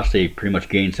they lost, they pretty much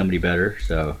gained somebody better.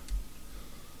 So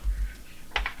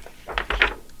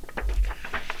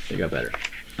they got better.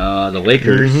 The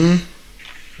Lakers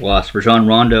lost Rajon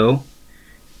Rondo,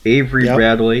 Avery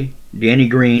Bradley, Danny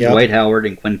Green, Dwight Howard,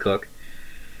 and Quinn Cook.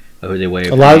 Who they waived.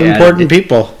 A lot of important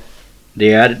people.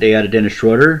 They added Dennis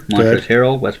Schroeder, Montrezl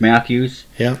Harrell, Wes Matthews,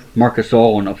 Marcus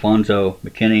Gasol, and Alfonso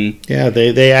McKinney. Yeah,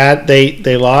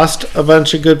 they lost a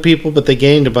bunch of good people, but they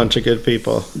gained a bunch of good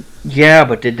people. Yeah,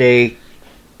 but did they?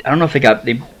 I don't know if they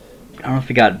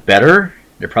got better.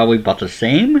 They're probably about the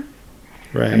same.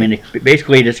 Right. I mean, it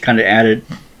basically just kind of added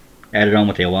on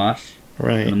what they lost.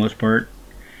 Right. For the most part.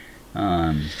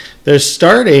 They're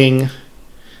starting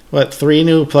 3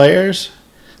 new players.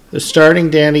 They're starting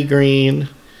Danny Green.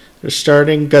 They're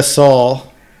starting Gasol.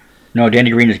 No, Danny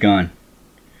Green is gone.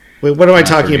 Wait, what am I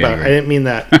talking about? I didn't mean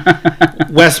that.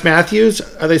 Wes Matthews?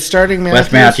 Are they starting Matthews?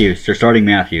 Wes Matthews. They're starting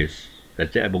Matthews.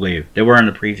 I believe. They were in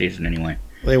the preseason anyway.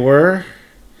 They were?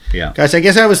 Yeah. Guys, I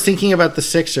guess I was thinking about the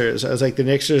Sixers. I was like,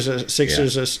 the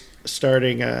Sixers are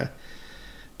starting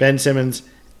Ben Simmons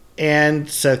and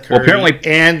Seth Curry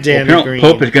and Danny Green.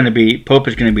 Pope is going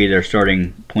to be their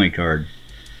starting point guard.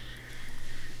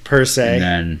 Per se.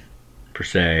 And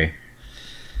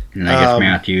I guess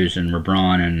Matthews and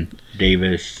LeBron and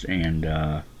Davis and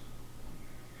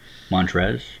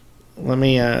Montrez. Let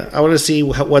me. I want to see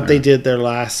what they did their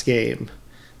last game,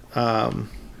 because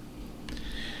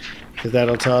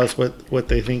that'll tell us what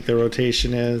they think the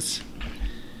rotation is.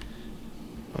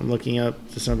 I'm looking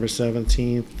up December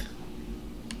 17th.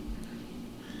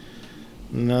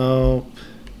 Nope.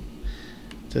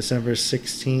 December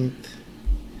 16th.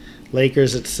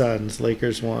 Lakers at Suns.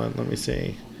 Lakers won. Let me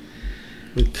see.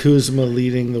 With Kuzma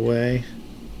leading the way.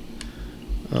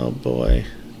 Oh boy,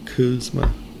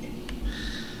 Kuzma.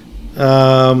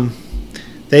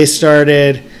 They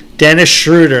started Dennis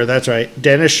Schroeder. That's right,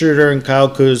 Dennis Schroeder and Kyle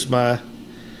Kuzma,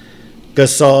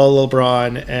 Gasol,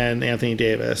 LeBron, and Anthony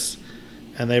Davis,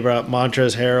 and they brought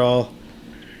Montrezl Harrell,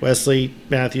 Wesley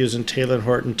Matthews, and Taylor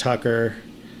Horton Tucker.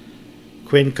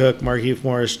 Quinn Cook, Markieff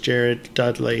Morris, Jared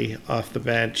Dudley off the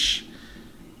bench.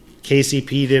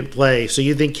 KCP didn't play. So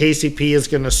you think KCP is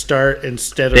going to start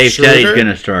instead of Schroeder? They said he's going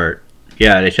to start.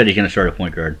 Yeah, they said he's going to start a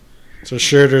point guard. So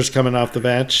Schroeder's coming off the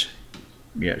bench?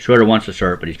 Yeah, Schroeder wants to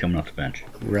start, but he's coming off the bench.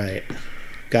 Right.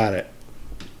 Got it.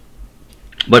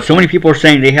 But so many people are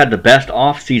saying they had the best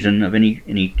off season of any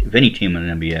team in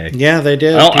the NBA. Yeah, they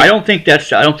did. I don't think that's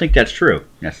true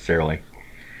necessarily.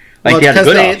 Like they had a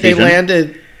good off season. They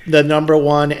landed the number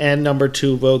 1 and number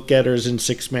 2 vote getters in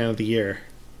 6th Man of the Year.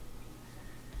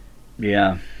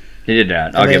 Yeah. They did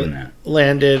that. I'll give them that.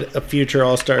 Landed a future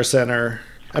All-Star center.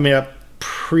 An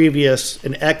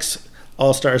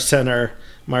ex-All-Star center,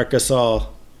 Marc Gasol.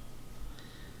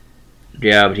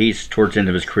 Yeah, but he's towards the end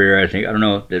of his career. I don't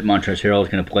know that Montrezl Harrell is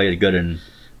going to play as good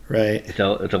with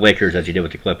the Lakers as he did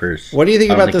with the Clippers. What do you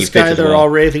think about this guy they're all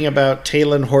raving about,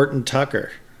 Talen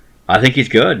Horton-Tucker? I think he's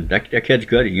good. That kid's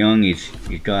good. He's young. He's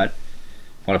got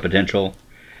a lot of potential.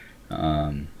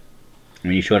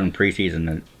 He showed in preseason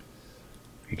that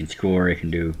he can score. He can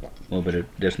do a little bit of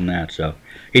this and that. So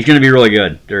he's going to be really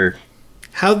good.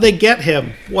 How'd they get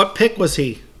him? What pick was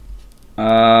he?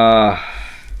 I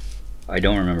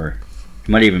don't remember.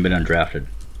 He might have even been undrafted.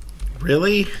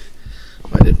 Really?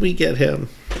 Why did we get him?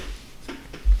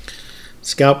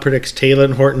 Scout predicts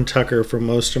Talen Horton-Tucker for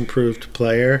most improved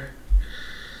player.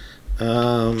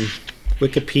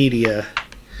 Wikipedia.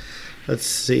 Let's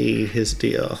see his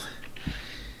deal.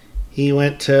 He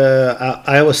went to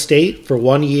Iowa State for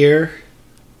 1 year.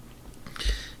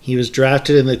 He was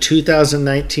drafted in the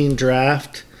 2019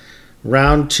 draft,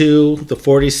 round 2, the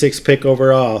 46th pick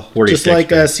overall. 46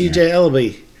 just like C.J.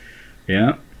 Elleby.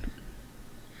 Yeah.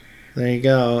 There you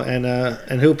go.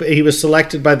 And he was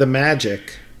selected by the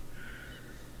Magic.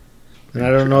 And I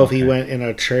don't know if he went in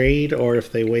a trade or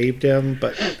if they waived him,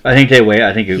 but I think they waived.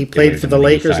 I think he played for the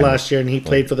Lakers last year, and he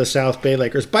played for the South Bay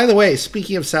Lakers. By the way,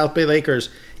 speaking of South Bay Lakers,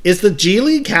 is the G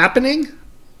League happening?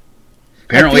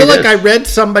 Apparently I feel like I read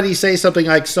somebody say something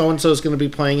like so-and-so is going to be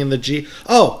playing in the G...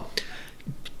 Oh,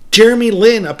 Jeremy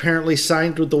Lin apparently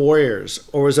signed with the Warriors,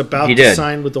 or was about to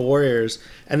sign with the Warriors,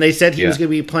 and they said he was going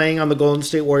to be playing on the Golden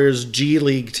State Warriors G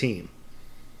League team.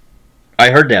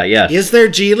 I heard that, yes. Is there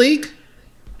G League?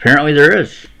 Apparently there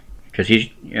is. Because if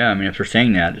they're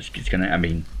saying that, it's going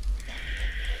to,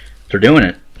 they're doing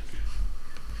it.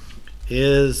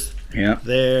 Is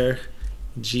there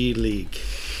G League?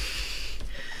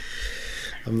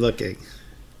 I'm looking.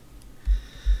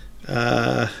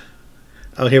 Here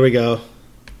we go.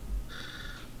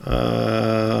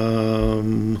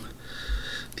 The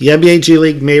NBA G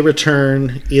League may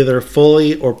return either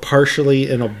fully or partially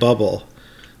in a bubble.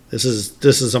 This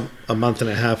is a month and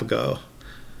a half ago.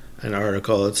 An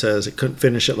article that says it couldn't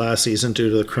finish it last season due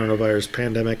to the coronavirus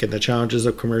pandemic and the challenges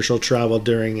of commercial travel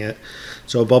during it.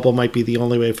 So a bubble might be the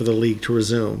only way for the league to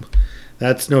resume.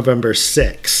 That's November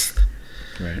 6th.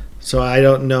 Right. So I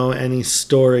don't know any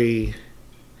story.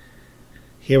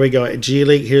 Here we go. G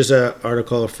League. Here's an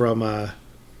article from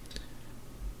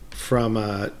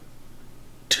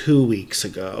 2 weeks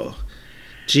ago.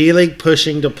 G League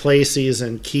pushing to play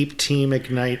season, keep Team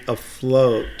Ignite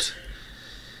afloat.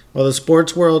 Well, the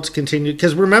sports world's continued.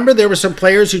 Because remember, there were some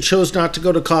players who chose not to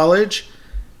go to college,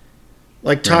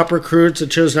 like top recruits that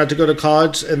chose not to go to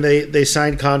college, and they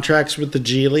signed contracts with the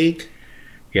G League.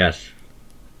 Yes.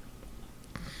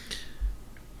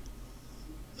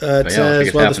 It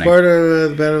says, well, the sport,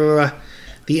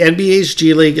 the NBA's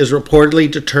G League is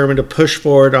reportedly determined to push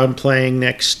forward on playing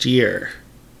next year.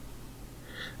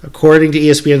 According to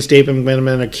ESPN's David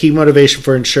McMenamin, a key motivation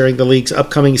for ensuring the league's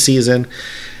upcoming season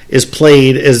is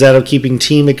played is that of keeping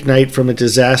Team Ignite from a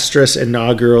disastrous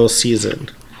inaugural season.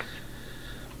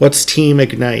 What's Team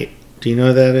Ignite? Do you know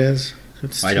what that is?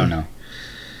 I don't know.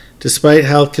 Despite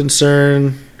health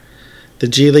concern, the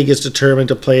G League is determined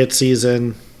to play its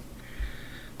season.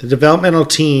 The developmental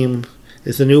team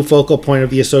is the new focal point of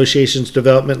the association's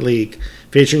development league,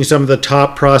 featuring some of the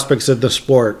top prospects of the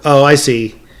sport. Oh, I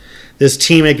see. This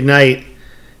Team Ignite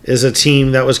is a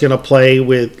team that was going to play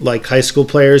with like high school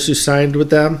players who signed with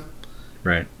them.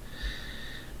 Right.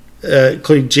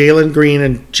 Including Jalen Green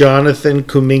and Jonathan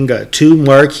Kuminga, two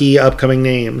marquee upcoming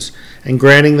names, and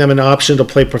granting them an option to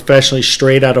play professionally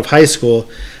straight out of high school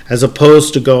as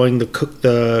opposed to going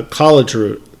the college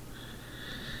route.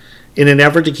 In an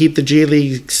effort to keep the G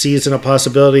League season a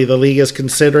possibility, the league is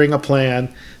considering a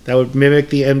plan that would mimic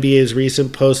the NBA's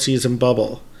recent postseason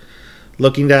bubble,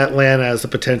 looking to Atlanta as the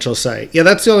potential site. Yeah,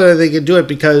 that's the only way they can do it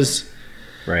because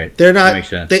they're not. That makes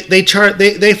sense.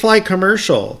 They fly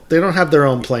commercial. They don't have their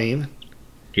own plane.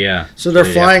 Yeah. So they're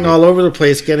flying all over the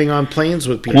place, getting on planes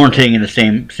with people. Quarantining in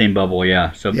the same bubble.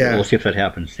 Yeah. So we'll see if that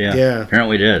happens. Yeah. Yeah.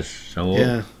 Apparently it is. So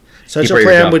we'll such a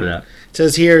plan would. It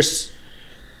says here.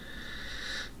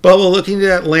 But we're looking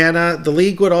at Atlanta. The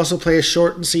league would also play a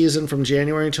shortened season from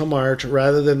January until March,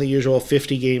 rather than the usual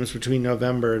 50 games between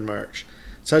November and March.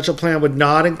 Such a plan would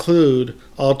not include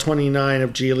all 29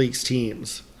 of G League's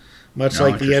teams, much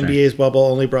like the NBA's bubble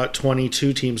only brought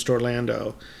 22 teams to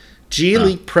Orlando. G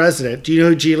League president, do you know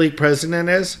who G League president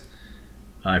is?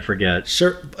 I forget.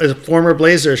 A former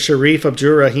Blazer, Sharif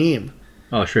Abdur-Rahim.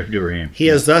 Oh, Sharif Abdur-Rahim. He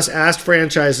has thus asked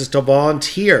franchises to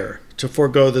volunteer to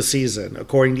forego the season,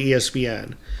 according to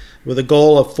ESPN. with a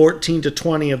goal of 14 to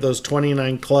 20 of those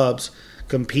 29 clubs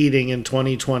competing in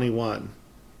 2021.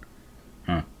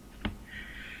 Huh.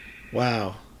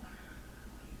 Wow.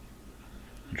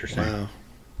 Interesting. Wow.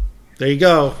 There you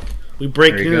go. We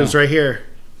break news right here.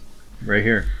 Right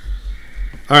here.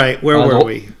 All right, where were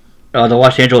we? The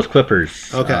Los Angeles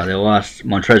Clippers. Okay. They lost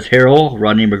Montrezl Harrell,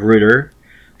 Rodney Magruder,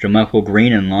 JaMychal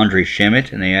Green, and Landry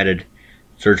Shamet, and they added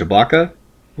Serge Ibaka,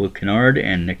 Luke Kennard,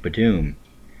 and Nick Batum.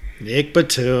 Nick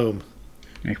Batum.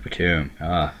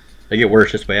 They get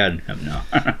worse. It's bad. No.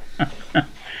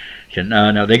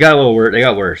 No, they got a little worse. They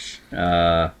got worse.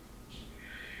 I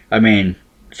mean,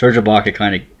 Serge Ibaka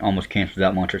kind of almost canceled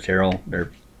out Montrezl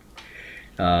Harrell.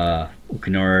 Luke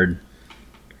Kennard.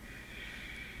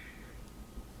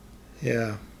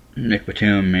 Yeah. Nick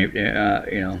Batum, maybe,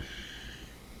 I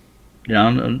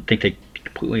don't think they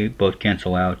completely both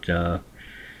cancel out,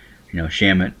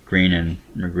 Shamet, Green, and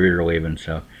Magruder leaving.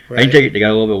 So right. I think they got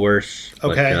a little bit worse,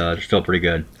 but they're still pretty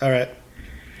good. All right.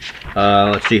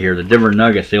 Let's see here. The Denver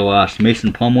Nuggets, they lost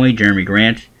Mason Plumlee, Jeremy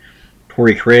Grant,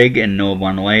 Torrey Craig, and Noah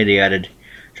Vonleh. They added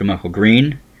JaMychal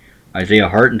Green, Isaiah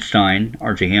Hartenstein,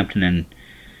 R.J. Hampton, and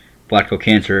Vlatko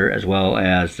Cancer, as well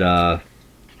as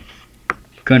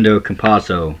Facundo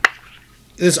Campazzo.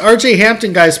 This R.J.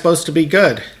 Hampton guy is supposed to be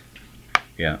good.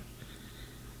 Yeah.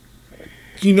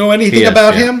 Do you know anything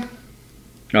about him?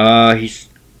 He's...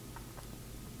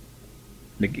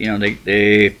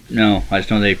 No, I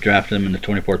just know they drafted him in the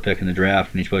 24th pick in the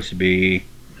draft, and he's supposed to be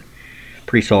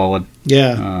pretty solid.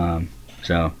 Yeah.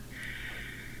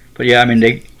 But yeah, I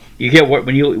mean, you get what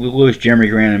when you lose Jeremy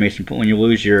Grant and Mason, when you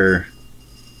lose your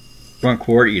front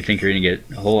court, you think you're going to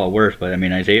get a whole lot worse. But I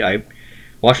mean,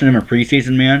 watching him in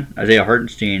preseason, man, Isaiah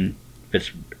Hartenstein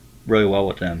fits really well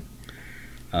with them.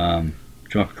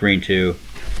 JaMychal Green too.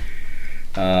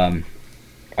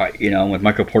 With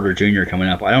Michael Porter Jr. coming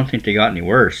up, I don't think they got any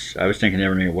worse. I was thinking they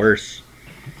were going to get worse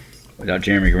without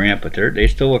Jeremy Grant, but they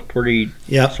still look pretty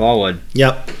solid.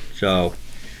 Yep. So,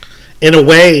 in a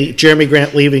way, Jeremy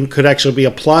Grant leaving could actually be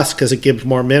a plus because it gives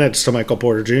more minutes to Michael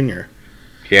Porter Jr.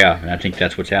 Yeah, and I think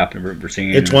that's what's happening. We're seeing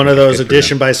it's one of those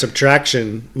addition by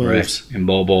subtraction moves. Right. And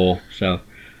Bowl. So,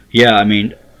 yeah, I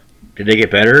mean, did they get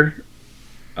better?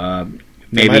 Maybe.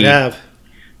 They might have.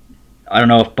 I don't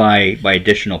know if by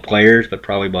additional players, but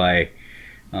probably by,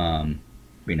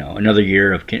 another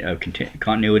year of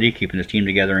continuity, keeping this team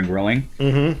together and growing.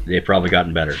 Mm-hmm. They've probably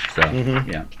gotten better. So,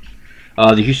 yeah.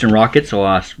 The Houston Rockets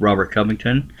lost Robert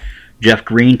Covington, Jeff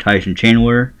Green, Tyson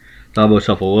Chandler, Thabo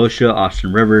Sefolosha,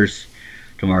 Austin Rivers,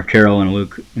 DeMar Carroll, and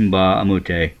Luke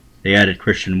Mbah-a-Moute. They added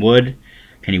Christian Wood,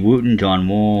 Kenny Wooten, John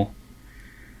Wall,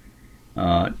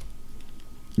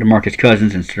 DeMarcus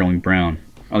Cousins, and Sterling Brown.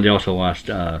 They also lost,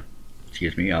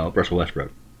 Russell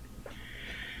Westbrook.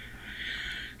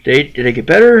 Did they get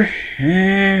better?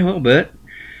 A little bit.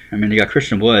 I mean, they got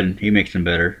Christian Wood. He makes them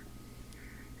better.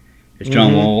 It's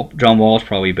John Wall. John Wall is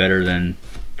probably better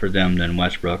for them than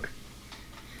Westbrook.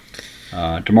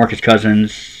 DeMarcus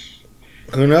Cousins.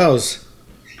 Who knows?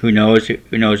 Who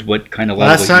knows what kind of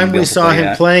level. Last time we saw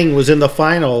him playing was in the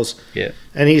finals. Yeah.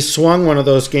 And he swung one of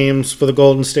those games for the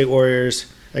Golden State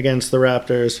Warriors against the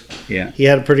Raptors. Yeah. He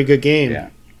had a pretty good game. Yeah.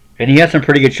 And he had some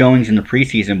pretty good showings in the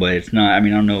preseason, but it's not. I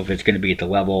mean, I don't know if it's going to be at the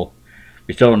level.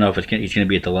 We still don't know if he's going to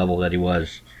be at the level that he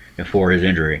was before his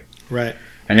injury. Right.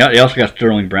 And they also got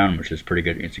Sterling Brown, which is pretty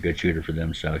good. It's a good shooter for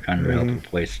them, so it kind of helped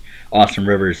replace Austin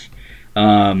Rivers.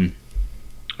 I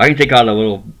think they got a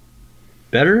little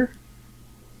better,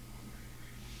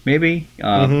 maybe.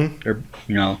 I think they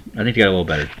got a little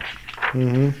better.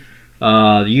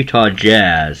 The Utah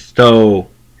Jazz. So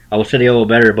I will say they got a little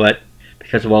better, but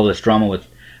because of all this drama with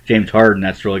James Harden,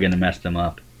 that's really going to mess them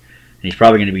up. And he's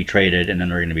probably going to be traded, and then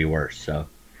they're going to be worse. So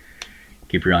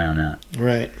keep your eye on that.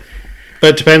 Right.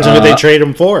 But it depends on who they trade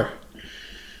him for.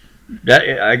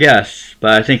 That I guess,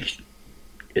 but I think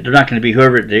they're not going to be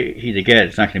whoever they get.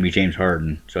 It's not going to be James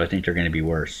Harden, so I think they're going to be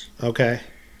worse. Okay.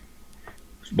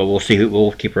 But we'll see.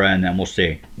 We'll keep our eye on that. And we'll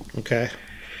see. Okay.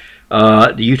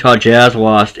 The Utah Jazz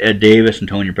lost Ed Davis and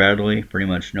Tony Bradley. Pretty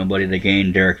much nobody. They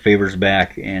gained Derek Favors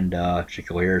back and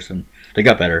Shaquille Harrison. They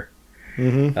got better.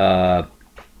 Getting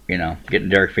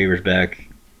Derek Favors back.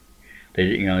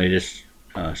 They just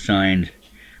signed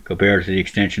Gobert to the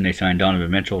extension. They signed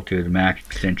Donovan Mitchell to the max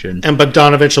extension. But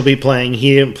Donovan will be playing.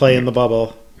 He didn't play in the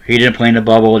bubble. He didn't play in the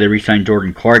bubble. They re-signed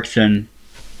Jordan Clarkson.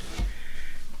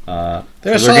 They're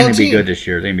going to be good this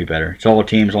year. They're going to be better. Solid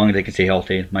team as long as they can stay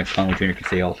healthy. Mike Conley Jr. can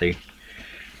stay healthy.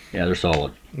 Yeah, they're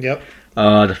solid. Yep.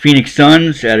 The Phoenix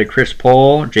Suns added Chris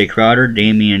Paul, Jay Crowder,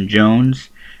 Damian Jones,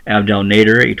 Abdel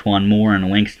Nader, Etuan Moore, and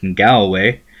Langston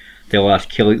Galloway. They lost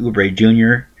Kelly Oubre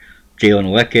Jr.,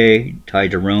 Jalen Lecque, Ty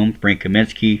Jerome, Frank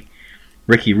Kaminsky,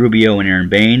 Ricky Rubio, and Aaron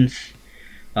Baines.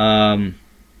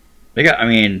 They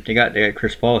got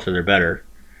Chris Paul, so they're better.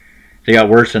 They got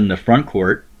worse in the front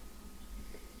court.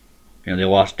 They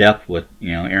lost depth with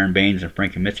Aaron Baines and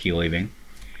Frank Kaminsky leaving.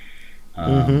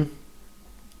 So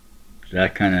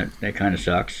that kind of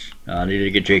sucks. They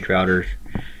did get Jay Crowder.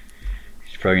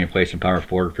 He's probably going to play some power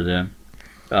forward for them.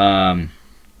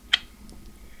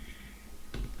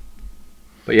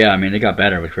 But yeah, they got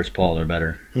better with Chris Paul. They're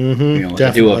better.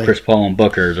 The duo of Chris Paul and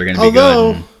Booker, they're going to be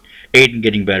good. And Ayton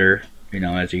getting better,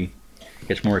 as he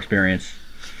gets more experience.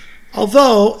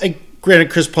 Although, granted,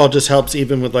 Chris Paul just helps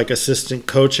even with like assistant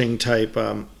coaching type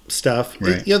stuff.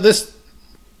 Right.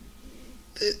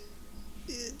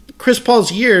 Chris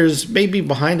Paul's years may be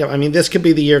behind him. This could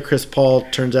be the year Chris Paul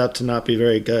turns out to not be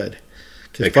very good.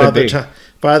 Because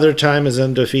Father Time is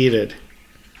undefeated.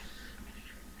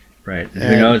 Right. And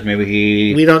who knows?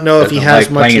 Maybe we don't know if he has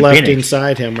much left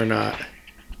inside him or not.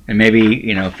 And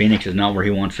maybe, Phoenix is not where he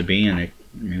wants to be, and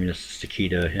maybe that's the key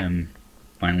to him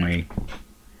finally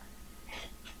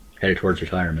headed towards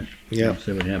retirement. Yeah. We'll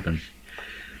see what happens.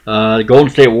 The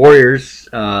Golden State Warriors,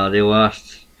 they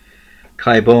lost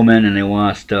Kai Bowman and they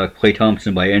lost Klay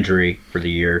Thompson by injury for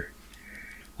the year.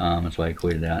 That's why I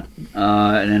included that.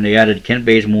 And then they added Kent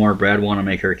Bazemore, Brad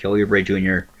Wanamaker, Kelly Oubre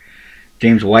Jr.,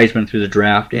 James Wiseman through the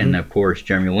draft, and of course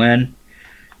Jeremy Lin.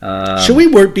 Should we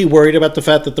be worried about the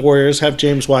fact that the Warriors have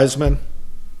James Wiseman?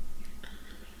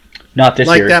 Not this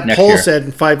year. Like that poll said,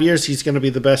 in 5 years he's going to be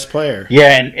the best player.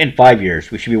 Yeah, in 5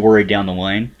 years. We should be worried down the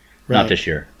line. Right. Not this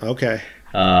year. Okay.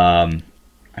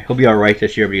 He'll be all right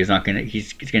this year, but he's not going to.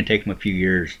 It's going to take him a few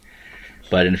years.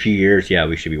 But in a few years, yeah,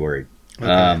 we should be worried.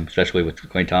 Okay. Especially with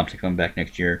Klay Thompson coming back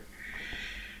next year.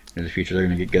 In the future, they're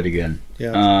going to get good again.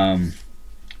 Yeah.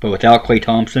 But without Klay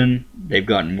Thompson, they've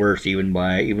gotten worse. Even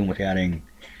with adding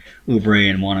Oubre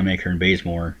and Wanamaker and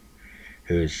Bazemore,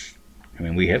 who's.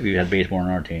 We've had Bazemore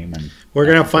on our team, and we're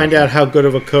going to find out how good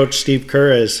of a coach Steve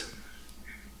Kerr is.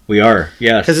 We are,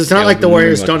 yes. Because it's not like the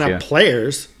Warriors don't have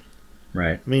players.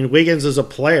 Right. Wiggins is a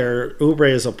player.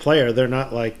 Oubre is a player. They're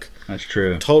not like that's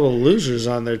true. Total losers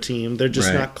on their team. They're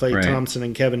just not Klay Thompson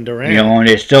and Kevin Durant. And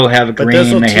they still have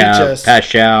Green. They have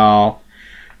Pascal.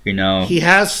 He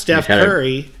has Steph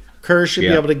Curry. Kerr should be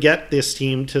able to get this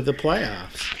team to the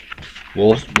playoffs.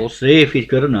 We'll see if he's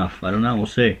good enough. I don't know. We'll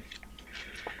see.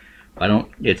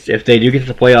 If they do get to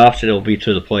the playoffs, it'll be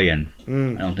to the play-in.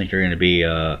 I don't think they're going to be.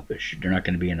 They're not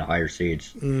going to be in the higher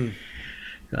seeds. I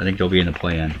think they'll be in the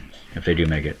play-in if they do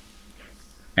make it.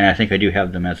 And I think I do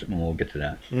have them as. We'll get to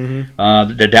that.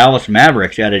 The Dallas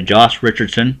Mavericks added Josh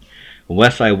Richardson,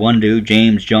 Westside Wundu,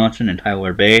 James Johnson, and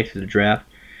Tyler Bay to the draft.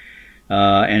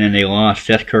 And then they lost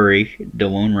Seth Curry,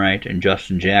 DeLone Wright, and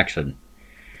Justin Jackson.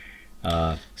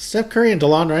 Steph Curry and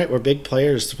DeLone Wright were big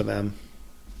players for them.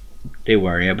 They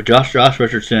were, yeah. But Josh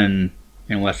Richardson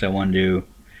and Westside Wundu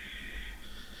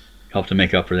helped to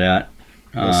make up for that.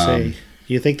 We'll see.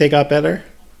 Do you think they got better?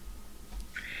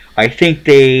 I think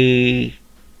they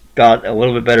got a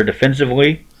little bit better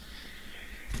defensively.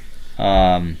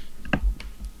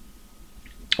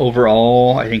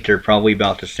 Overall, I think they're probably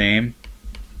about the same.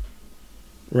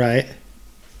 Right.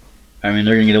 They're going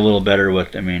to get a little better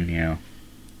with,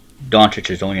 Doncic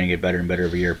is only going to get better and better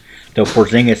every year. Though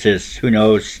Porzingis is, who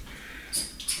knows,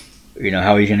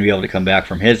 how he's going to be able to come back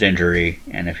from his injury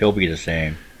and if he'll be the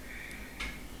same.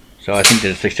 So I think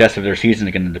the success of their season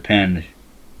is going to depend,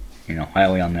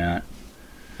 highly on that.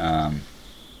 But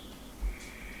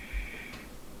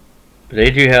they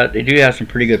do have some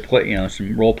pretty good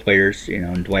some role players,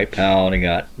 Dwight Powell. They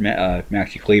got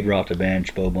Maxi Kleber off the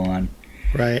bench, Boban.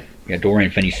 Right. You got Dorian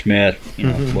Finney-Smith.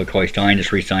 Lloyd Cauley-Stein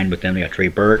just re-signed with them. They got Trey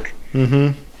Burke.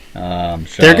 So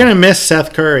they're going to miss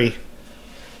Seth Curry.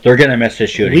 They're going to miss his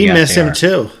shooting. We miss him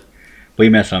too. We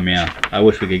miss him, yeah. I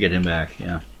wish we could get him back,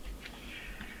 yeah.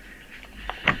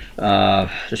 The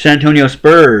San Antonio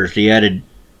Spurs, they added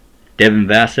Devin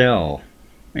Vassell.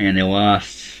 And they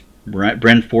lost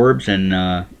Brent Forbes and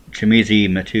Chimezie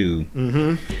Metu.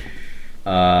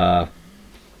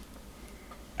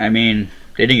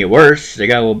 They didn't get worse. They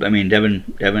got a little. Devin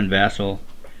Vassell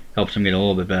helps them get a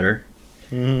little bit better.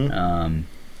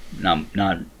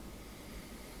 Not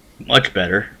much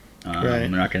better. Right. They're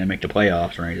not going to make the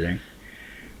playoffs or anything.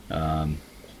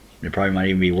 They probably might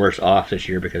even be worse off this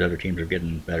year because other teams are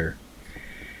getting better.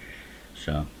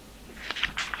 So,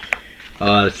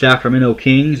 the Sacramento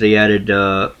Kings, they added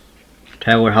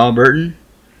Tyler Halliburton,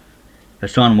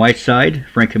 Hassan Whiteside,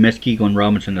 Frank Kaminsky, Glenn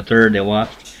Robinson III. They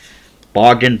lost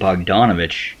Bogdan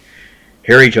Bogdanovic,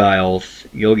 Harry Giles,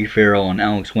 Yogi Ferrell, and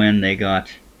Alex Wynn. They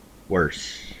got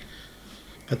worse.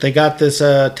 But they got this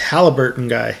Halliburton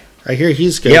guy. I hear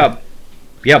he's good. Yeah,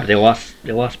 but they lost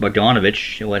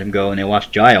Bogdanovich. They let him go, and they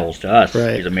lost Giles to us.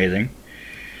 Right. He's amazing.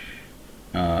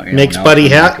 Makes Buddy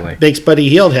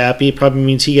Hield happy. Probably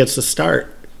means he gets the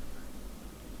start.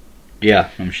 Yeah,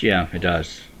 it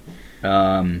does.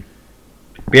 But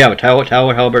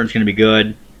Tyler Halliburton's going to be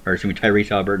good. Or excuse me, Tyrese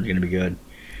Halliburton's going to be good.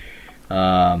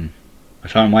 So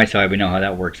on my side, we know how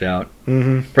that works out.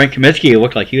 Mm-hmm. Frank Kaminsky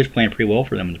looked like he was playing pretty well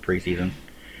for them in the preseason.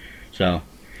 So,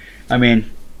 I mean,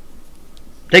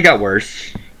 they got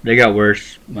worse.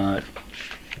 But,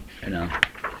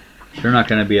 they're not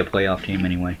going to be a playoff team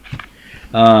anyway.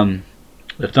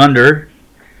 The Thunder,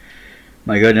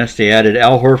 my goodness, they added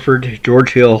Al Horford,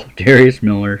 George Hill, Darius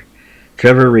Miller,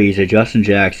 Trevor Ariza, Justin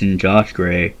Jackson, Josh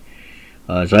Gray,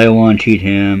 Zion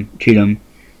Cheatham,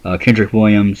 Kendrick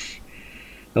Williams,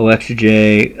 Alexa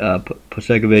J,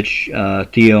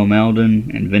 Posegovich, Theo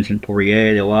Maldon, and Vincent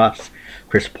Poirier. They lost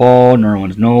Chris Paul,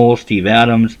 Nerlens Noel, Steve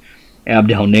Adams,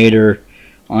 Abdel Nader,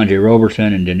 Andre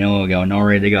Roberson, and Danilo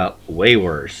Gallinari. They got way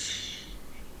worse.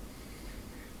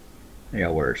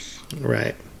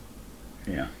 Right.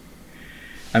 Yeah.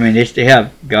 I mean, they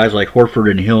have guys like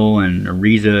Horford and Hill and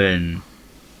Ariza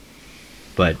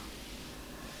but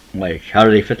like, how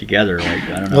do they fit together? Like,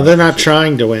 I don't know. Well, they're not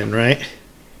trying to win, right?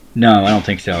 No, I don't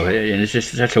think so. And it's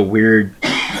just such a weird.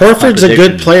 Horford's a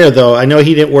good player, though. I know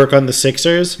he didn't work on the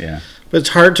Sixers. Yeah. But it's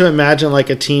hard to imagine like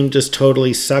a team just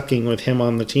totally sucking with him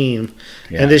on the team.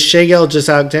 Yeah. And this Shai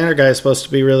Gilgeous-Alexander guy is supposed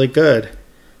to be really good.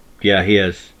 Yeah, he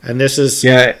is. And this is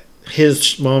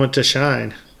his moment to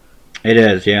shine. It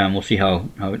is, yeah, and we'll see how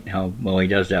well he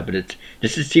does that. But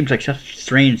this just seems like such a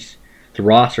strange. The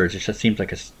roster just seems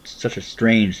like such a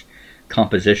strange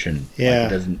composition. Yeah,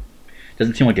 like it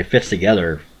doesn't seem like it fits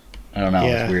together. I don't know.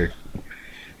 Yeah. It's weird.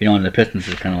 And the Pistons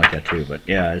is kind of like that too. But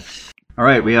yeah, it's all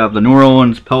right. We have the New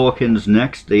Orleans Pelicans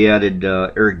next. They added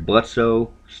Eric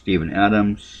Bledsoe, Steven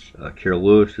Adams, Kira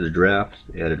Lewis to the draft.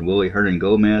 They added Willie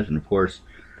Hernan-Gomez, and of course,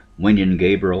 Wenyen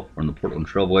Gabriel from the Portland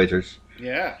Trailblazers.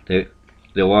 Yeah.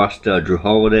 They lost Drew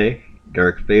Holiday,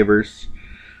 Derek Favors,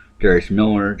 Darius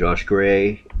Miller, Josh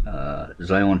Gray,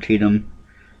 Zion Cheatham,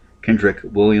 Kendrick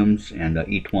Williams, and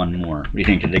Etwan Moore. What do you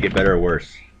think? Did they get better or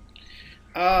worse?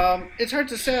 It's hard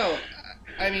to say.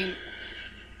 I mean,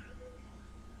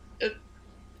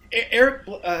 Eric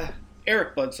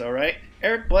Bledsoe, right?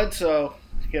 Eric Bledsoe.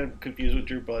 Get him confused with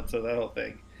Drew Bledsoe. That whole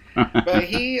thing. But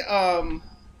he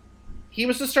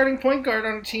was the starting point guard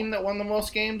on a team that won the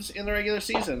most games in the regular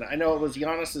season. I know it was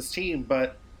Giannis' team,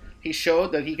 but he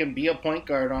showed that he can be a point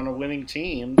guard on a winning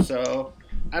team. So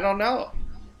I don't know.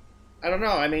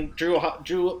 I mean, Drew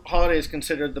Holiday is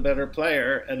considered the better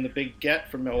player and the big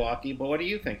get from Milwaukee. But what do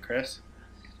you think, Chris?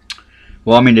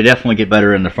 Well, I mean, they definitely get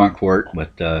better in the front court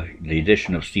with the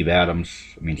addition of Steve Adams.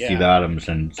 I mean, Steve Adams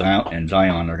and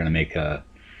Zion are going to make a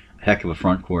heck of a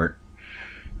front court.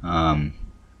 I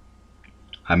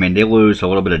mean, they lose a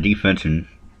little bit of defense and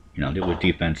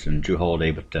Drew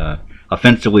Holiday, but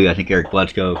offensively, I think Eric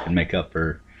Bledsoe can make up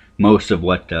for most of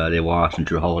what they lost in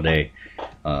Drew Holiday,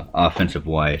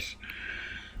 offensive-wise.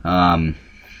 But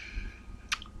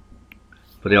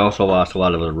they also lost a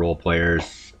lot of the role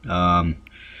players.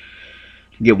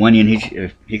 Get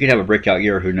Wenyen, he could have a breakout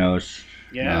year. Who knows?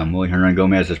 Yeah. Willie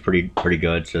Hernan-Gomez is pretty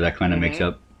good, so that kind of makes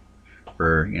up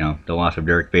for the loss of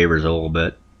Derek Favors a little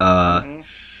bit. I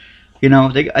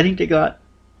think they got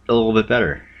a little bit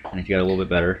better.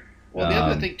 Well, the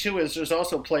other thing too is there's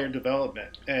also player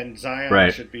development, and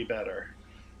Zion should be better,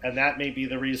 and that may be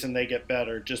the reason they get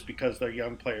better, just because their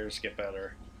young players get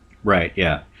better. Right.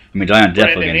 Yeah. I mean, Zion's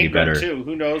definitely going to be better too.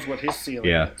 Who knows what his ceiling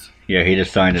is? Yeah. He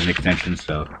just signed an extension,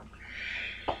 so.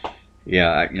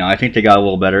 Yeah, I think they got a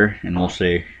little better, and we'll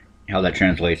see how that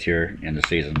translates here in the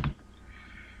season.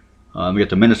 We got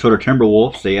the Minnesota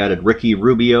Timberwolves. They added Ricky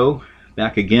Rubio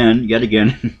back yet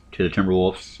again to the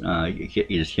Timberwolves.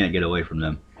 You just can't get away from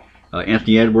them.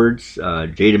 Anthony Edwards,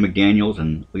 Jaden McDaniels,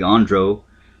 and Leandro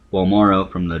Bolmaro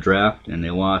from the draft, and they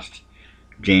lost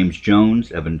James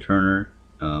Jones, Evan Turner,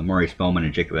 Murray Spellman,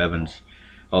 and Jacob Evans.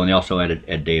 Oh, and they also added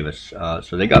Ed Davis.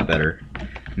 So they got better.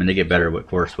 I mean, they get better, of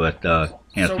course, with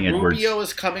Anthony Edwards. So Rubio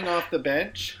is coming off the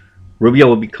bench? Rubio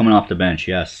will be coming off the bench,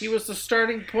 yes. He was the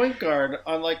starting point guard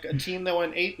on a team that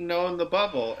went 8-0 in the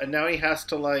bubble, and now he has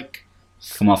to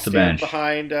come off the bench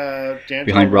behind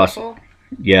D'Angelo Russell.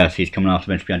 Yes, he's coming off the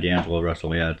bench behind D'Angelo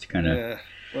Russell. Yeah, it's kind of.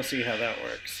 We'll see how that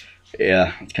works.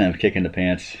 Yeah, it's kind of a kick in the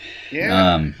pants.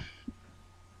 Yeah.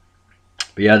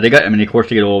 But yeah, they got. I mean, of course,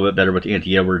 they get a little bit better with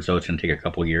Anthony Edwards, so it's going to take a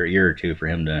couple year or two for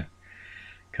him to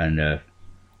kind of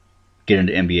get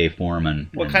into NBA form. And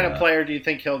what kind of player do you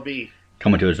think he'll be?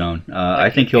 Coming to his own.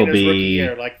 I think he'll be rookie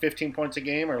year, like 15 points a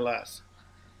game or less.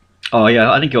 Oh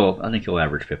yeah, I think he'll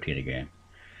average 15 a game.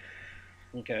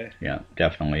 Okay. Yeah,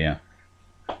 definitely. Yeah.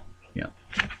 Yeah.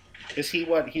 Is he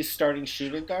what? He's starting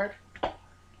shooting guard?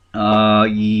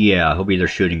 Yeah, he'll be their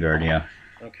shooting guard. Yeah.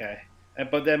 Okay.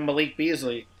 But then Malik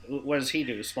Beasley, what does he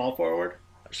do? Small forward?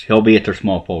 He'll be at their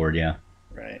small forward. Yeah.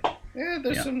 Right. Yeah,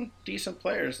 there's some decent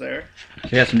players there.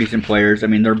 They have some decent players. I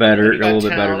mean, they're better. They're a little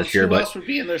bit better this year. Who else would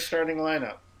be in their starting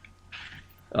lineup?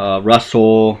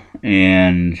 Russell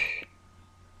and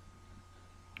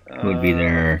who would be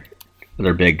their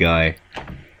big guy?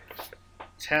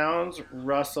 Towns,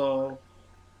 Russell.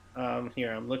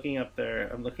 Here, I'm looking up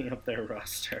their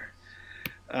roster.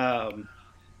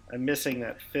 I'm missing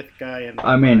that fifth guy.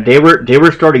 I mean, they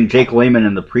were starting Jake Layman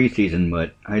in the preseason,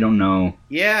 but I don't know.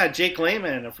 Yeah, Jake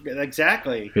Layman. I forget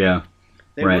exactly. Yeah,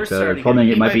 they right. Were starting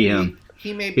It might be him.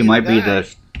 He might be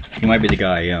the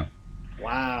guy. Yeah.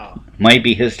 Wow. Might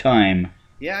be his time.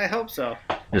 Yeah, I hope so.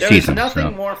 There's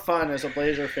nothing more fun as a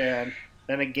Blazer fan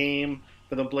than a game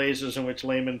for the Blazers in which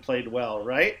Layman played well,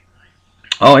 right?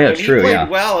 Oh yeah, it's true. When he played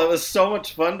well, it was so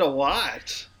much fun to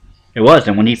watch. It was,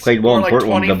 and when he played well in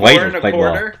Portland, the Blazers played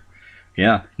well.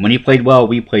 Yeah, when he played well,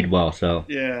 we played well. So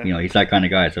yeah, he's that kind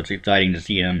of guy. So it's exciting to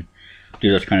see him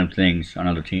do those kind of things on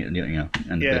other teams. And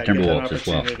the Timberwolves as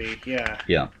well.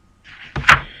 Yeah.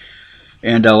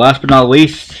 And last but not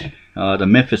least, the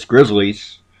Memphis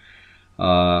Grizzlies.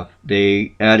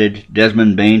 They added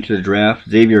Desmond Bane to the draft.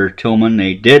 Xavier Tillman.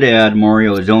 They did add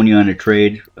Mario Hezonja in a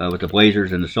trade with the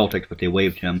Blazers and the Celtics, but they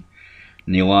waived him.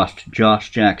 And they lost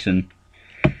Josh Jackson.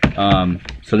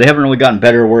 So they haven't really gotten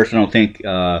better or worse, I don't think,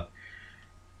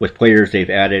 with players they've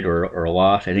added or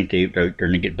lost. I think they're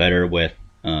going to get better with,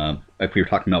 like we were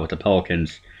talking about with the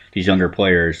Pelicans, these younger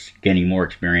players gaining more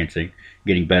experience and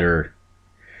getting better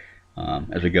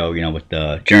as we go, with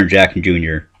Jaren Jackson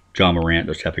Jr., John Morant,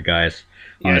 those type of guys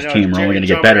on his team are only going to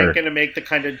get better. Going to make the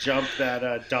kind of jump that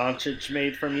Doncic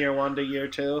made from year 1 to year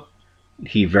 2?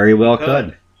 He very well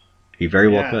could. He very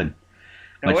well could.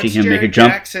 Now, I'd see him make a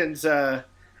jump.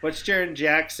 What's Jaren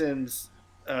Jackson's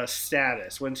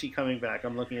status? When's he coming back?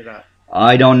 I'm looking it up.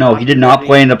 I don't know. He did not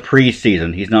play in the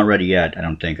preseason. He's not ready yet, I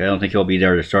don't think. I don't think he'll be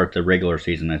there to start the regular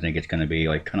season. I think it's going to be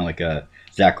kind of like a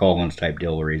Zach Collins type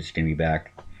deal where he's going to be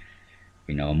back,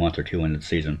 a month or two into the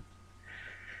season.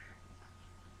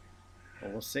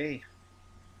 Well, we'll see.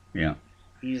 Yeah.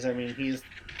 He's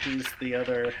the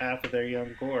other half of their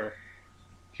young core.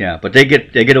 Yeah, but they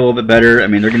get a little bit better. I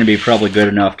mean, they're going to be probably good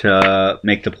enough to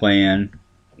make the play-in.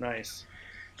 Nice.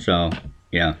 So,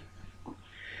 yeah. All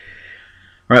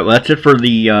right, well, that's it for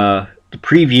the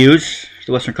previews,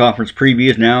 the Western Conference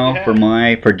previews. Now for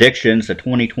my predictions, the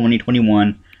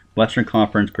 2020-21 Western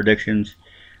Conference predictions.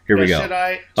 Here we go. Should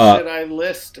I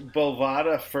list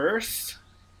Bovada first?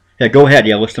 Yeah, go ahead.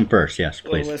 Yeah, list them first. Yes,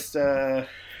 please. We'll list,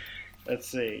 let's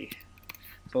see.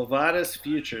 Bovada's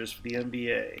futures for the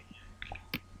NBA.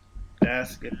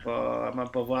 Basketball. I'm on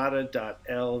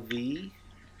bovada.lv.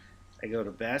 I go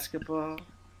to basketball.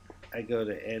 I go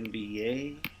to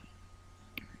NBA.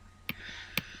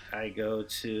 I go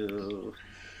to...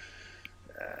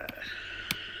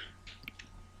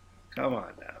 come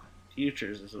on now.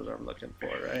 Futures is what I'm looking for,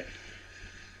 right?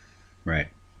 Right.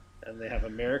 And they have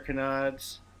American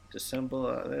odds.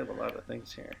 December. They have a lot of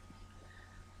things here.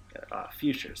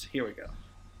 Futures. Here we go.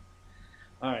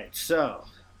 All right. So,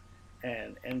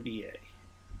 and NBA.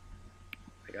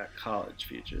 I got college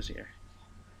futures here.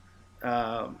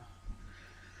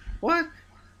 What?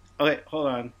 Okay, hold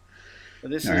on.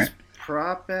 This is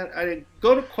prop bet.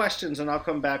 Go to questions and I'll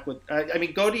come back with.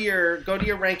 Go to your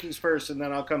rankings first, and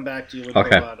then I'll come back to you with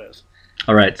Bovadas.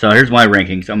 All right. So here's my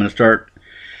rankings. I'm going to start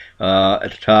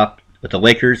at the top with the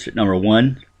Lakers at number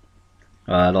 1.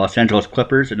 The Los Angeles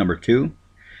Clippers at number 2.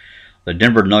 The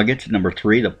Denver Nuggets at number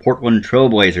 3. The Portland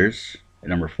Trailblazers at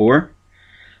number 4.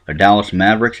 The Dallas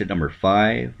Mavericks at number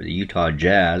 5. The Utah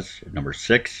Jazz at number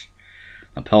 6.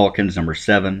 The Pelicans number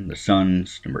 7. The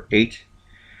Suns number 8.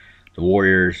 The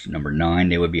Warriors number 9.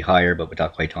 They would be higher, but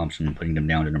without Klay Thompson, putting them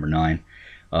down to number 9.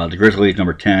 The Grizzlies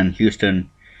number 10. Houston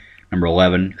number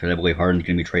 11, because I believe Harden's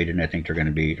going to be traded, and I think they're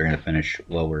going to finish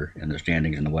lower in the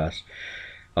standings in the West.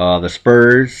 The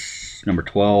Spurs number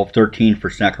 12. 13 for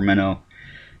Sacramento.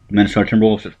 The Minnesota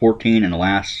Timberwolves at 14, and the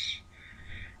last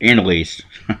and least,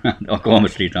 Oklahoma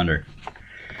City Thunder.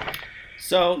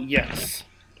 So yes.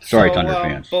 Sorry, Thunder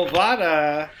fans.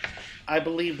 Bovada, I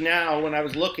believe now, when I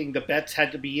was looking, the bets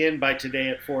had to be in by today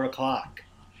at 4:00.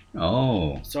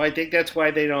 Oh. So I think that's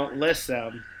why they don't list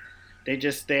them.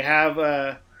 They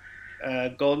have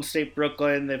Golden State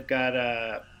Brooklyn. They've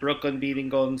got Brooklyn beating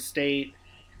Golden State.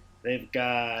 They've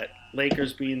got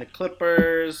Lakers beating the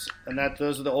Clippers, and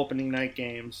those are the opening night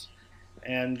games.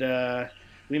 And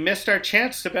we missed our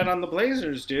chance to bet on the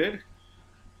Blazers, dude.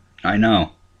 I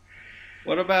know.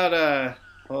 What about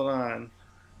hold on.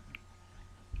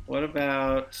 What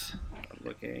about I'm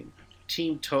looking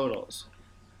team totals?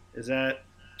 Is that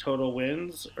total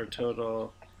wins or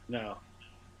total? No.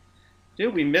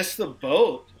 Dude, we missed the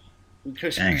boat. We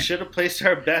should have placed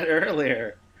our bet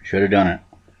earlier. Should have done it.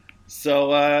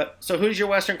 So who's your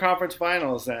Western Conference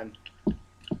Finals then?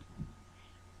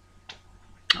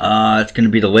 It's going to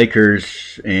be the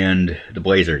Lakers and the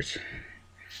Blazers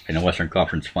in the Western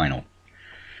Conference Final.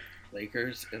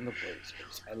 Lakers and the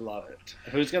Blazers. I love it.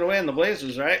 Who's going to win? The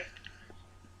Blazers, right?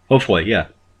 Hopefully, yeah.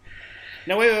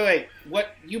 Now, wait.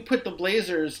 What, you put the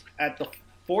Blazers at the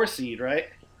 4 seed, right?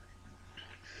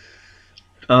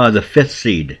 The 5th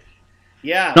seed.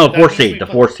 Yeah. No, 4th seed. The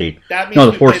 4th seed. That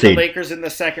means we play the Lakers in the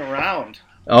second round.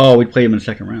 Oh, we played them in the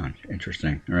second round.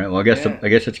 Interesting. All right. Well, I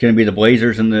guess it's going to be the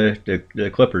Blazers and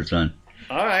the Clippers then.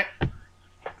 All right.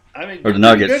 I mean, or the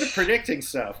Nuggets. We're good at predicting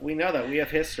stuff. We know that. We have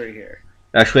history here.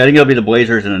 Actually, I think it'll be the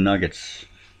Blazers and the Nuggets.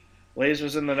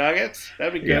 Blazers and the Nuggets?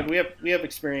 That'd be good. Yeah. We have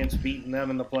experience beating them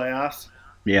in the playoffs.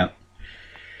 Yeah.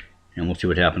 And we'll see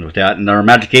what happens with that. And our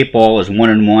Magic 8 Ball is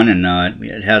 1-1,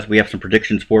 and we have some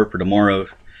predictions for it for tomorrow,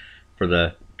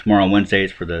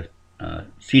 Wednesdays for the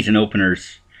season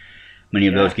openers. Many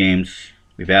of those games.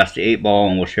 We've asked the 8 Ball,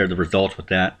 and we'll share the results of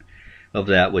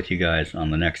that with you guys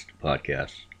on the next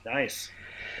podcast. Nice.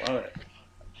 Love it.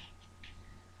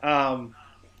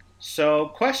 So,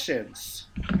 questions.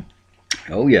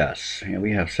 Oh, yes. Yeah,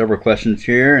 we have several questions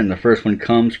here, and the first one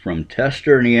comes from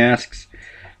Tester, and he asks,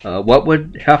 what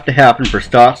would have to happen for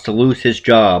Stotts to lose his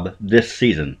job this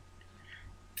season?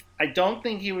 I don't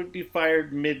think he would be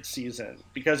fired mid-season,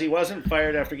 because he wasn't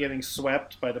fired after getting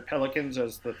swept by the Pelicans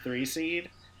as the 3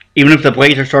 seed. Even if the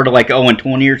Blazers started like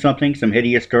 0-20 or something, some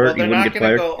hideous start, he wouldn't get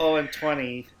fired? Well, they're not going to go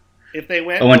 0-20. If they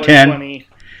went 0-20,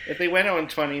 if they went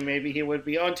 0-20, maybe he would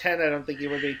be. 0-10, I don't think he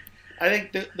would be. I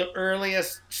think the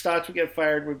earliest Stotts would get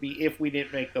fired would be if we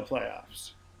didn't make the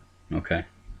playoffs. Okay.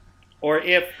 Or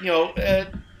if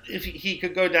he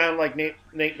could go down like Nate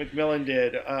McMillan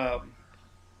did,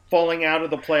 falling out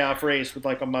of the playoff race with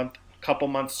like couple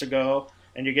months to go,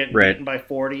 and you're getting beaten by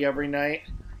 40 every night.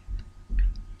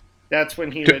 That's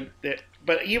when he would.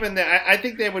 But even then, I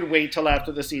think they would wait till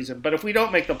after the season. But if we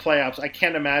don't make the playoffs, I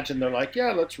can't imagine they're like,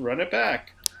 yeah, let's run it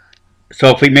back. So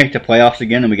if we make the playoffs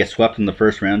again and we get swept in the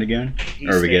first round again, we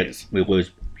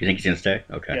lose, you think he's going to stay?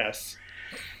 Okay. Yes.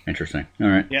 Interesting. All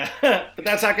right. Yeah, but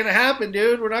that's not going to happen,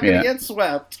 dude. We're not going to get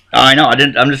swept. Oh, I know.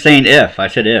 I'm just saying if. I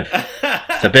said if.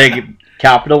 It's a big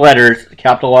capital letters,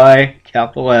 capital I,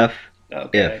 capital F.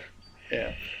 Okay. If.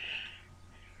 Yeah.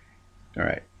 All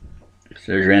right.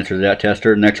 So there's your answer to that,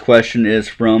 Tester. Next question is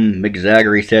from Mick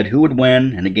Zagger. He said, who would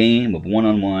win in a game of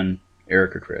 1-on-1,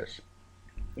 Eric or Chris?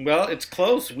 Well, it's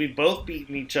close. We've both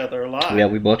beaten each other a lot. Yeah,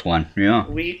 we both won. Yeah.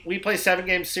 We play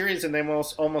 7-game series, and they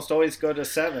almost always go to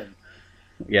 7.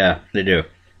 Yeah, they do.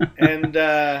 And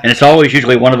and it's always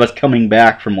usually one of us coming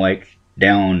back from like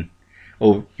down,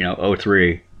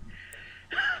 0-3.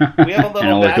 We have a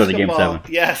little basketball.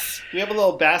 Yes, we have a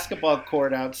little basketball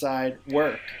court outside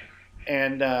work,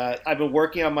 and I've been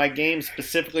working on my game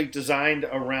specifically designed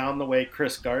around the way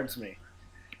Chris guards me.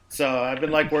 So I've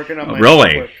been working on my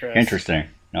really Chris. Interesting.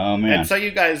 Oh man! And so you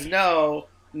guys know,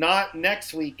 not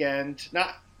next weekend,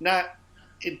 not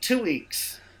in 2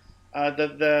 weeks.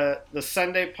 The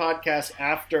Sunday podcast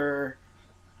after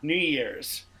New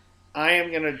Year's, I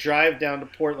am going to drive down to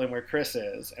Portland where Chris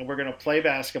is, and we're going to play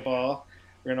basketball.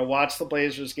 We're going to watch the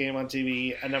Blazers game on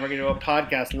TV, and then we're going to do a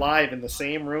podcast live in the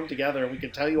same room together, and we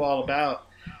can tell you all about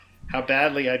how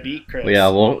badly I beat Chris. Yeah,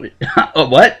 well,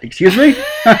 what? Excuse me?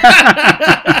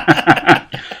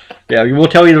 Yeah, we will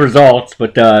tell you the results,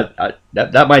 but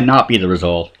that might not be the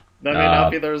result. That may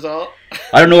not be the result.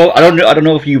 I don't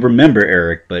know if you remember,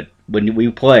 Eric, but when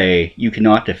we play, you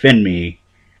cannot defend me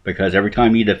because every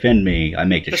time you defend me, I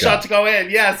make the shot. The shots go in.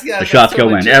 Yes. The shots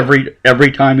go in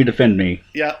every time you defend me.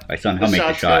 Yeah. I somehow make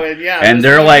the shot. Go in, yeah. And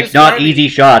they're not easy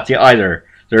shots either.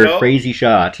 They're crazy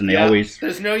shots, and they always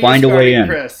find a way in.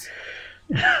 Chris.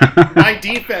 My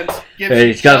defense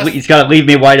gives he's got to leave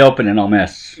me wide open, and I'll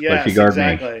miss. Yes, but if you guard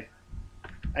exactly.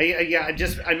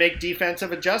 I make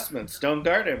defensive adjustments. Don't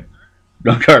guard him.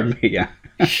 Don't guard me, yeah.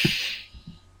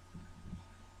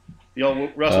 The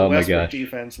old Russell Westbrook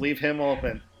defense. Leave him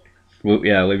open.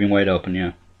 Yeah, leave him wide open,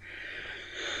 yeah.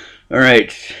 All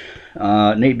right.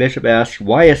 Nate Bishop asks,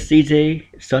 why is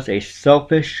CJ such a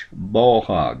selfish ball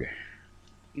hog?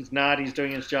 He's not. He's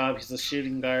doing his job. He's a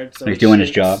shooting guard. So he's doing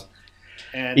his job.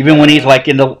 And, even when he's like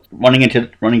running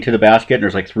to the basket, and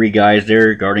there's like 3 guys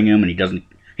there guarding him, and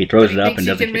he throws it up and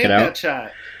doesn't kick it out.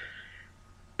 Shot.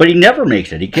 But he never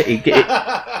makes it.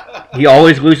 He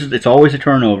always loses. It's always a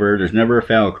turnover. There's never a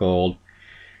foul called,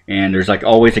 and there's like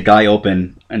always a guy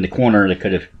open in the corner that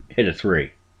could have hit a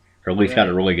 3, or at least had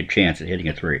a really good chance at hitting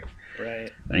a 3.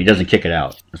 Right. And he doesn't kick it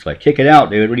out. It's like, kick it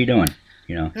out, dude. What are you doing?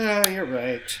 Oh, you're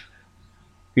right.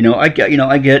 I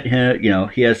get him.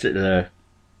 He has the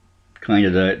kind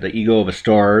of the ego of a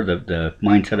star, the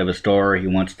mindset of a star. He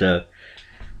wants to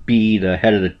be the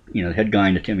head of the head guy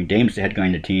in the team. I mean, Dame's the head guy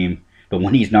in the team, but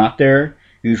when he's not there,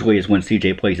 usually is when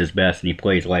CJ plays his best, and he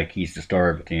plays like he's the star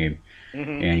of the team,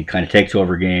 and he kind of takes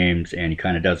over games, and he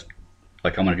kind of does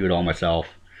like, I'm going to do it all myself.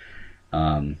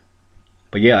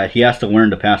 But yeah, he has to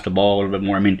learn to pass the ball a little bit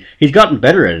more. I mean, he's gotten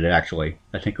better at it, actually.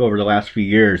 I think over the last few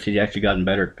years, he's actually gotten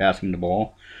better at passing the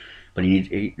ball. But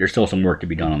there's still some work to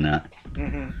be done on that.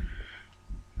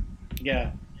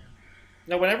 Yeah.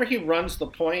 Now, whenever he runs the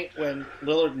point when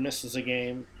Lillard misses a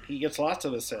game, he gets lots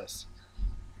of assists.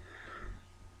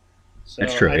 So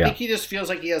That's true, I think he just feels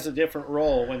like he has a different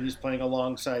role when he's playing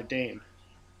alongside Dame.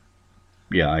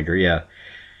 Yeah, I agree, yeah.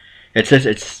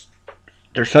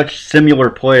 They're such similar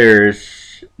players.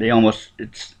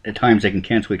 At times they can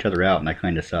cancel each other out, and that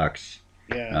kind of sucks.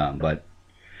 Yeah. But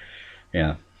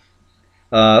yeah.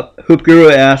 Hoop Guru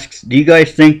asks, do you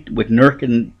guys think with Nurk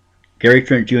and Gary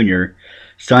Trent Jr.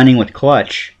 signing with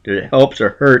Clutch that it helps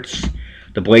or hurts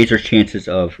the Blazers' chances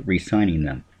of re-signing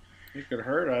them? It could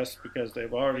hurt us because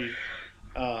they've already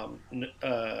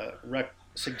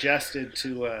suggested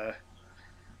to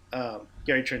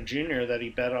Gary Trent Jr. that he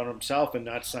bet on himself and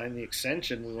not sign the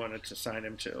extension we wanted to sign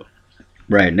him to.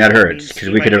 Right, and that hurts because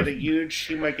we could have.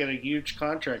 He might get a huge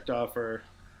contract offer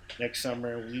next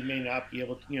summer. We may not be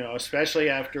able to, especially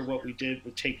after what we did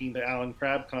with taking the Allen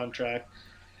Crabbe contract.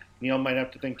 Neil might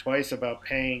have to think twice about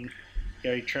paying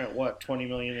Gary Trent $20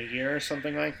 million a year or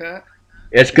something like that.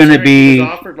 It's going to be. He was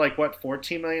offered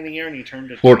 $14 million a year, and he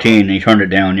turned it 14. And he turned it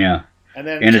down, yeah. And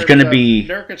then it's going to be.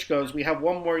 Nurkic goes. We have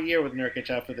one more year with Nurkic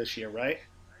after this year, right?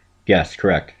 Yes,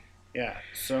 correct. Yeah.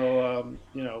 So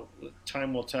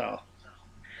time will tell.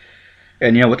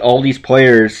 And with all these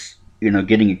players,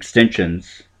 getting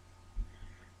extensions.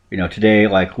 Today,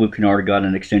 like Luke Kennard got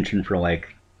an extension for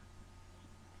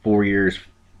 4 years,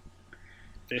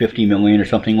 $50 million or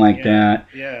something like that.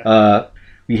 Yeah.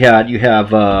 You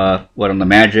have on the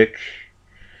Magic?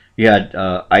 You had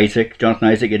Jonathan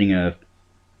Isaac getting a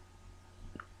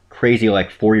crazy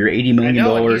 4-year, $80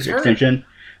 million extension.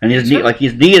 And his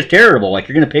knee is terrible. You're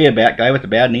going to pay a guy with a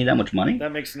bad knee that much money?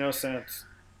 That makes no sense.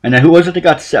 And then who was it that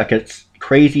got stuck? It's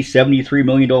crazy $73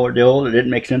 million deal that didn't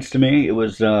make sense to me. It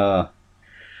was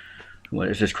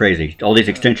it's just crazy. All these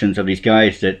extensions of these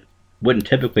guys that wouldn't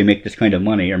typically make this kind of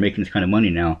money are making this kind of money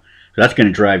now. So that's going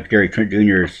to drive Gary Trent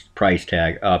Jr.'s price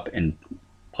tag up and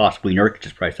possibly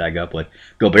Nurkic's price tag up with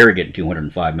Gobert getting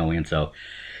 $205 million. So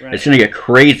It's going to get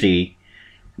crazy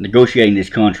negotiating these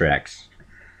contracts.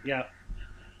 Yeah.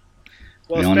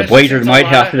 Well, and the Blazers might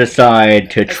have to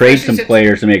decide to trade some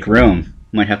players to make room.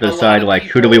 Might have to decide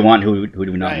who do we want, who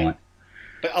do we not want.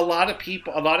 But a lot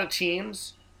of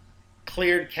teams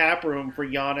cleared cap room for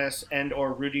Giannis and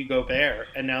or Rudy Gobert,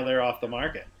 and now they're off the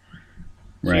market.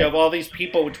 So you have all these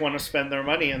people which want to spend their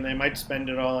money, and they might spend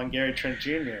it all on Gary Trent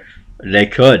Jr. They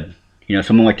could.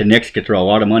 Someone like the Knicks could throw a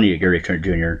lot of money at Gary Trent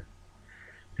Jr.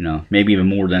 Maybe even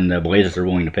more than the Blazers are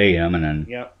willing to pay him, and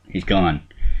then he's gone.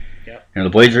 Yep. The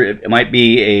Blazers, it might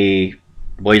be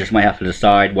the Blazers might have to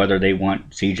decide whether they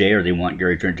want CJ or they want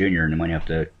Gary Trent Jr. and they might have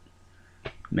to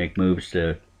make moves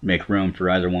to make room for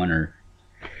either one.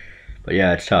 But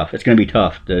yeah, it's tough. It's going to be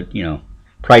tough. The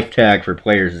price tag for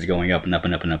players is going up and up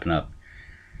and up and up and up.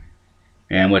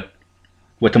 And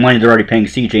with the money they're already paying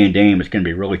CJ and Dame, it's going to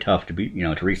be really tough to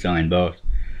to re-sign both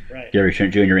Gary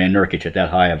Trent Jr. and Nurkic at that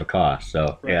high of a cost.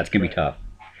 So it's going to be tough.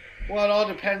 Well, it all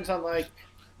depends on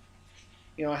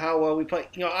how well we play.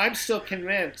 I'm still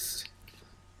convinced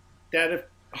that if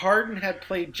Harden had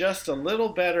played just a little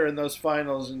better in those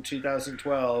finals in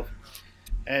 2012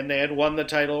 and they had won the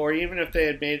title, or even if they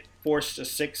had forced a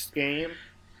 6th game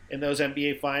in those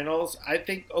NBA finals, I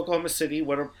think Oklahoma City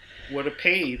would have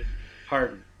paid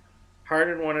Harden.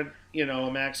 Harden wanted,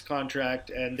 a max contract,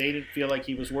 and they didn't feel like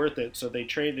he was worth it, so they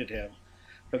traded him.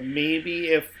 But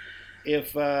maybe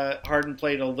if Harden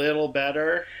played a little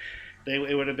better,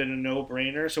 it would have been a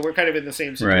no-brainer. So we're kind of in the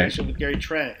same situation with Gary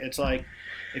Trent. It's like,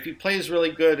 if he plays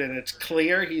really good and it's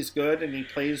clear he's good and he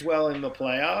plays well in the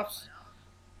playoffs,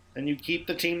 then you keep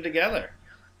the team together.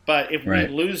 But if we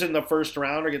lose in the first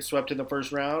round or get swept in the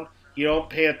first round, you don't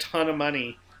pay a ton of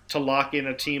money to lock in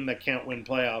a team that can't win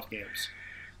playoff games.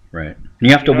 Right. And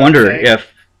you have to wonder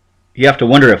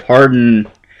if Harden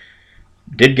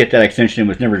did get that extension and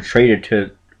was never traded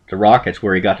to the Rockets,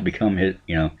 where he got to become his,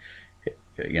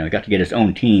 got to get his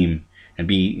own team and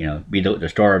be the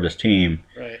star of this team.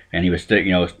 Right. And he was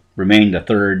still, remained the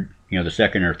third, the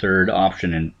second or third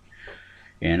option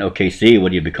in OKC.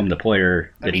 Would he become the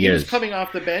player that he is? He was coming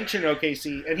off the bench in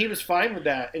OKC, and he was fine with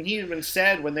that. And he even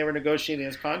said when they were negotiating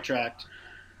his contract,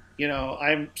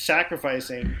 I'm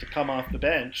sacrificing to come off the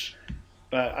bench,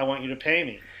 but I want you to pay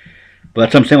me. But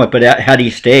that's what I'm saying. But had he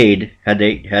stayed, had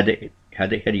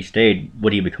he stayed,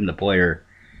 would he become the player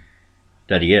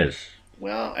that he is?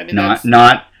 Well, I mean,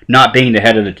 not being the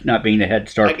head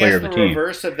star player of the team. I guess the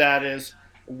reverse of that is,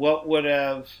 what would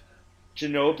have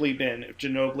Ginobili been if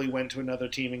Ginobili went to another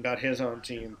team and got his own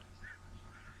team?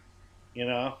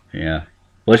 Yeah.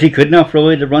 Was he good enough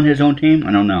really to run his own team?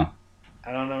 I don't know.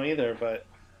 I don't know either, but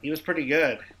he was pretty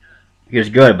good. He was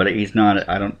good, but he's not.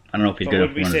 I don't know if he's good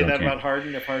enough to run his own team. Would we say that about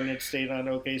Harden if Harden had stayed on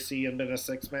OKC and been a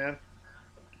sixth man?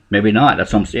 Maybe not.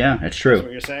 That's what I'm saying. Yeah, that's true. That's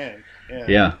what you're saying.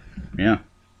 Yeah.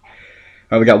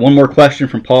 All right, we got one more question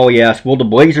from Paul. He asked, will the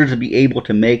Blazers be able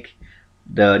to make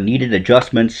the needed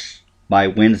adjustments by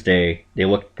Wednesday? They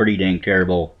looked pretty dang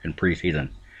terrible in preseason.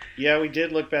 Yeah, we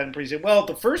did look bad in preseason. Well,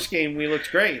 the first game we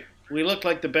looked great. We looked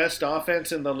like the best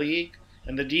offense in the league,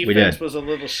 and the defense was a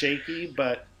little shaky,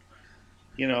 but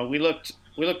we looked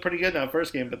pretty good in that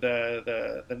first game, but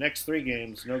the next three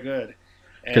games, no good.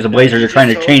 Because the Blazers are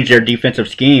trying to change their defensive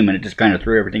scheme, and it just kind of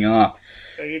threw everything off.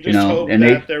 You just hope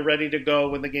that they're ready to go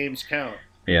when the games count.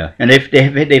 Yeah, and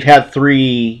they've had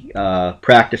 3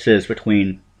 practices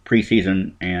between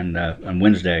preseason and on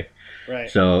Wednesday.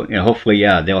 Right. So hopefully,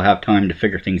 they'll have time to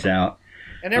figure things out.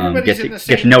 And everybody's in the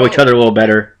same get to know each other a little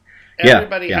better.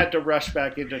 Everybody had to rush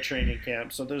back into training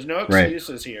camp, so there's no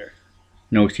excuses here.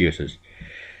 No excuses.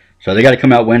 So they got to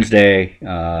come out Wednesday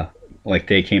like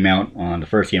they came out on the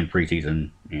first game of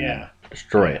preseason and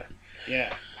destroy it.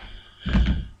 Yeah.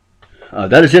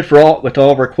 That is it with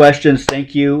all of our questions.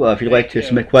 Thank you. If you'd like to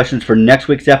submit questions for next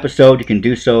week's episode, you can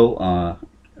do so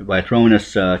by throwing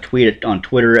us a tweet on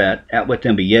Twitter at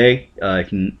WithNBA. You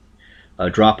can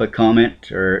drop a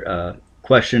comment or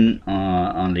question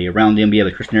on the Around the NBA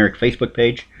with Chris and Eric Facebook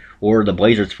page, or the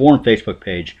Blazers Forum Facebook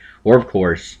page, or of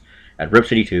course at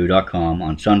ripcity2.com.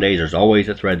 On Sundays, there's always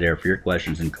a thread there for your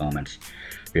questions and comments.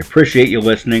 We appreciate you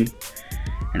listening,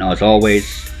 and as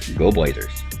always, go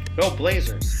Blazers. Go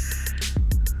Blazers.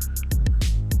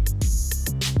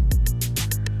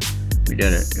 We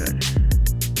did it. Good.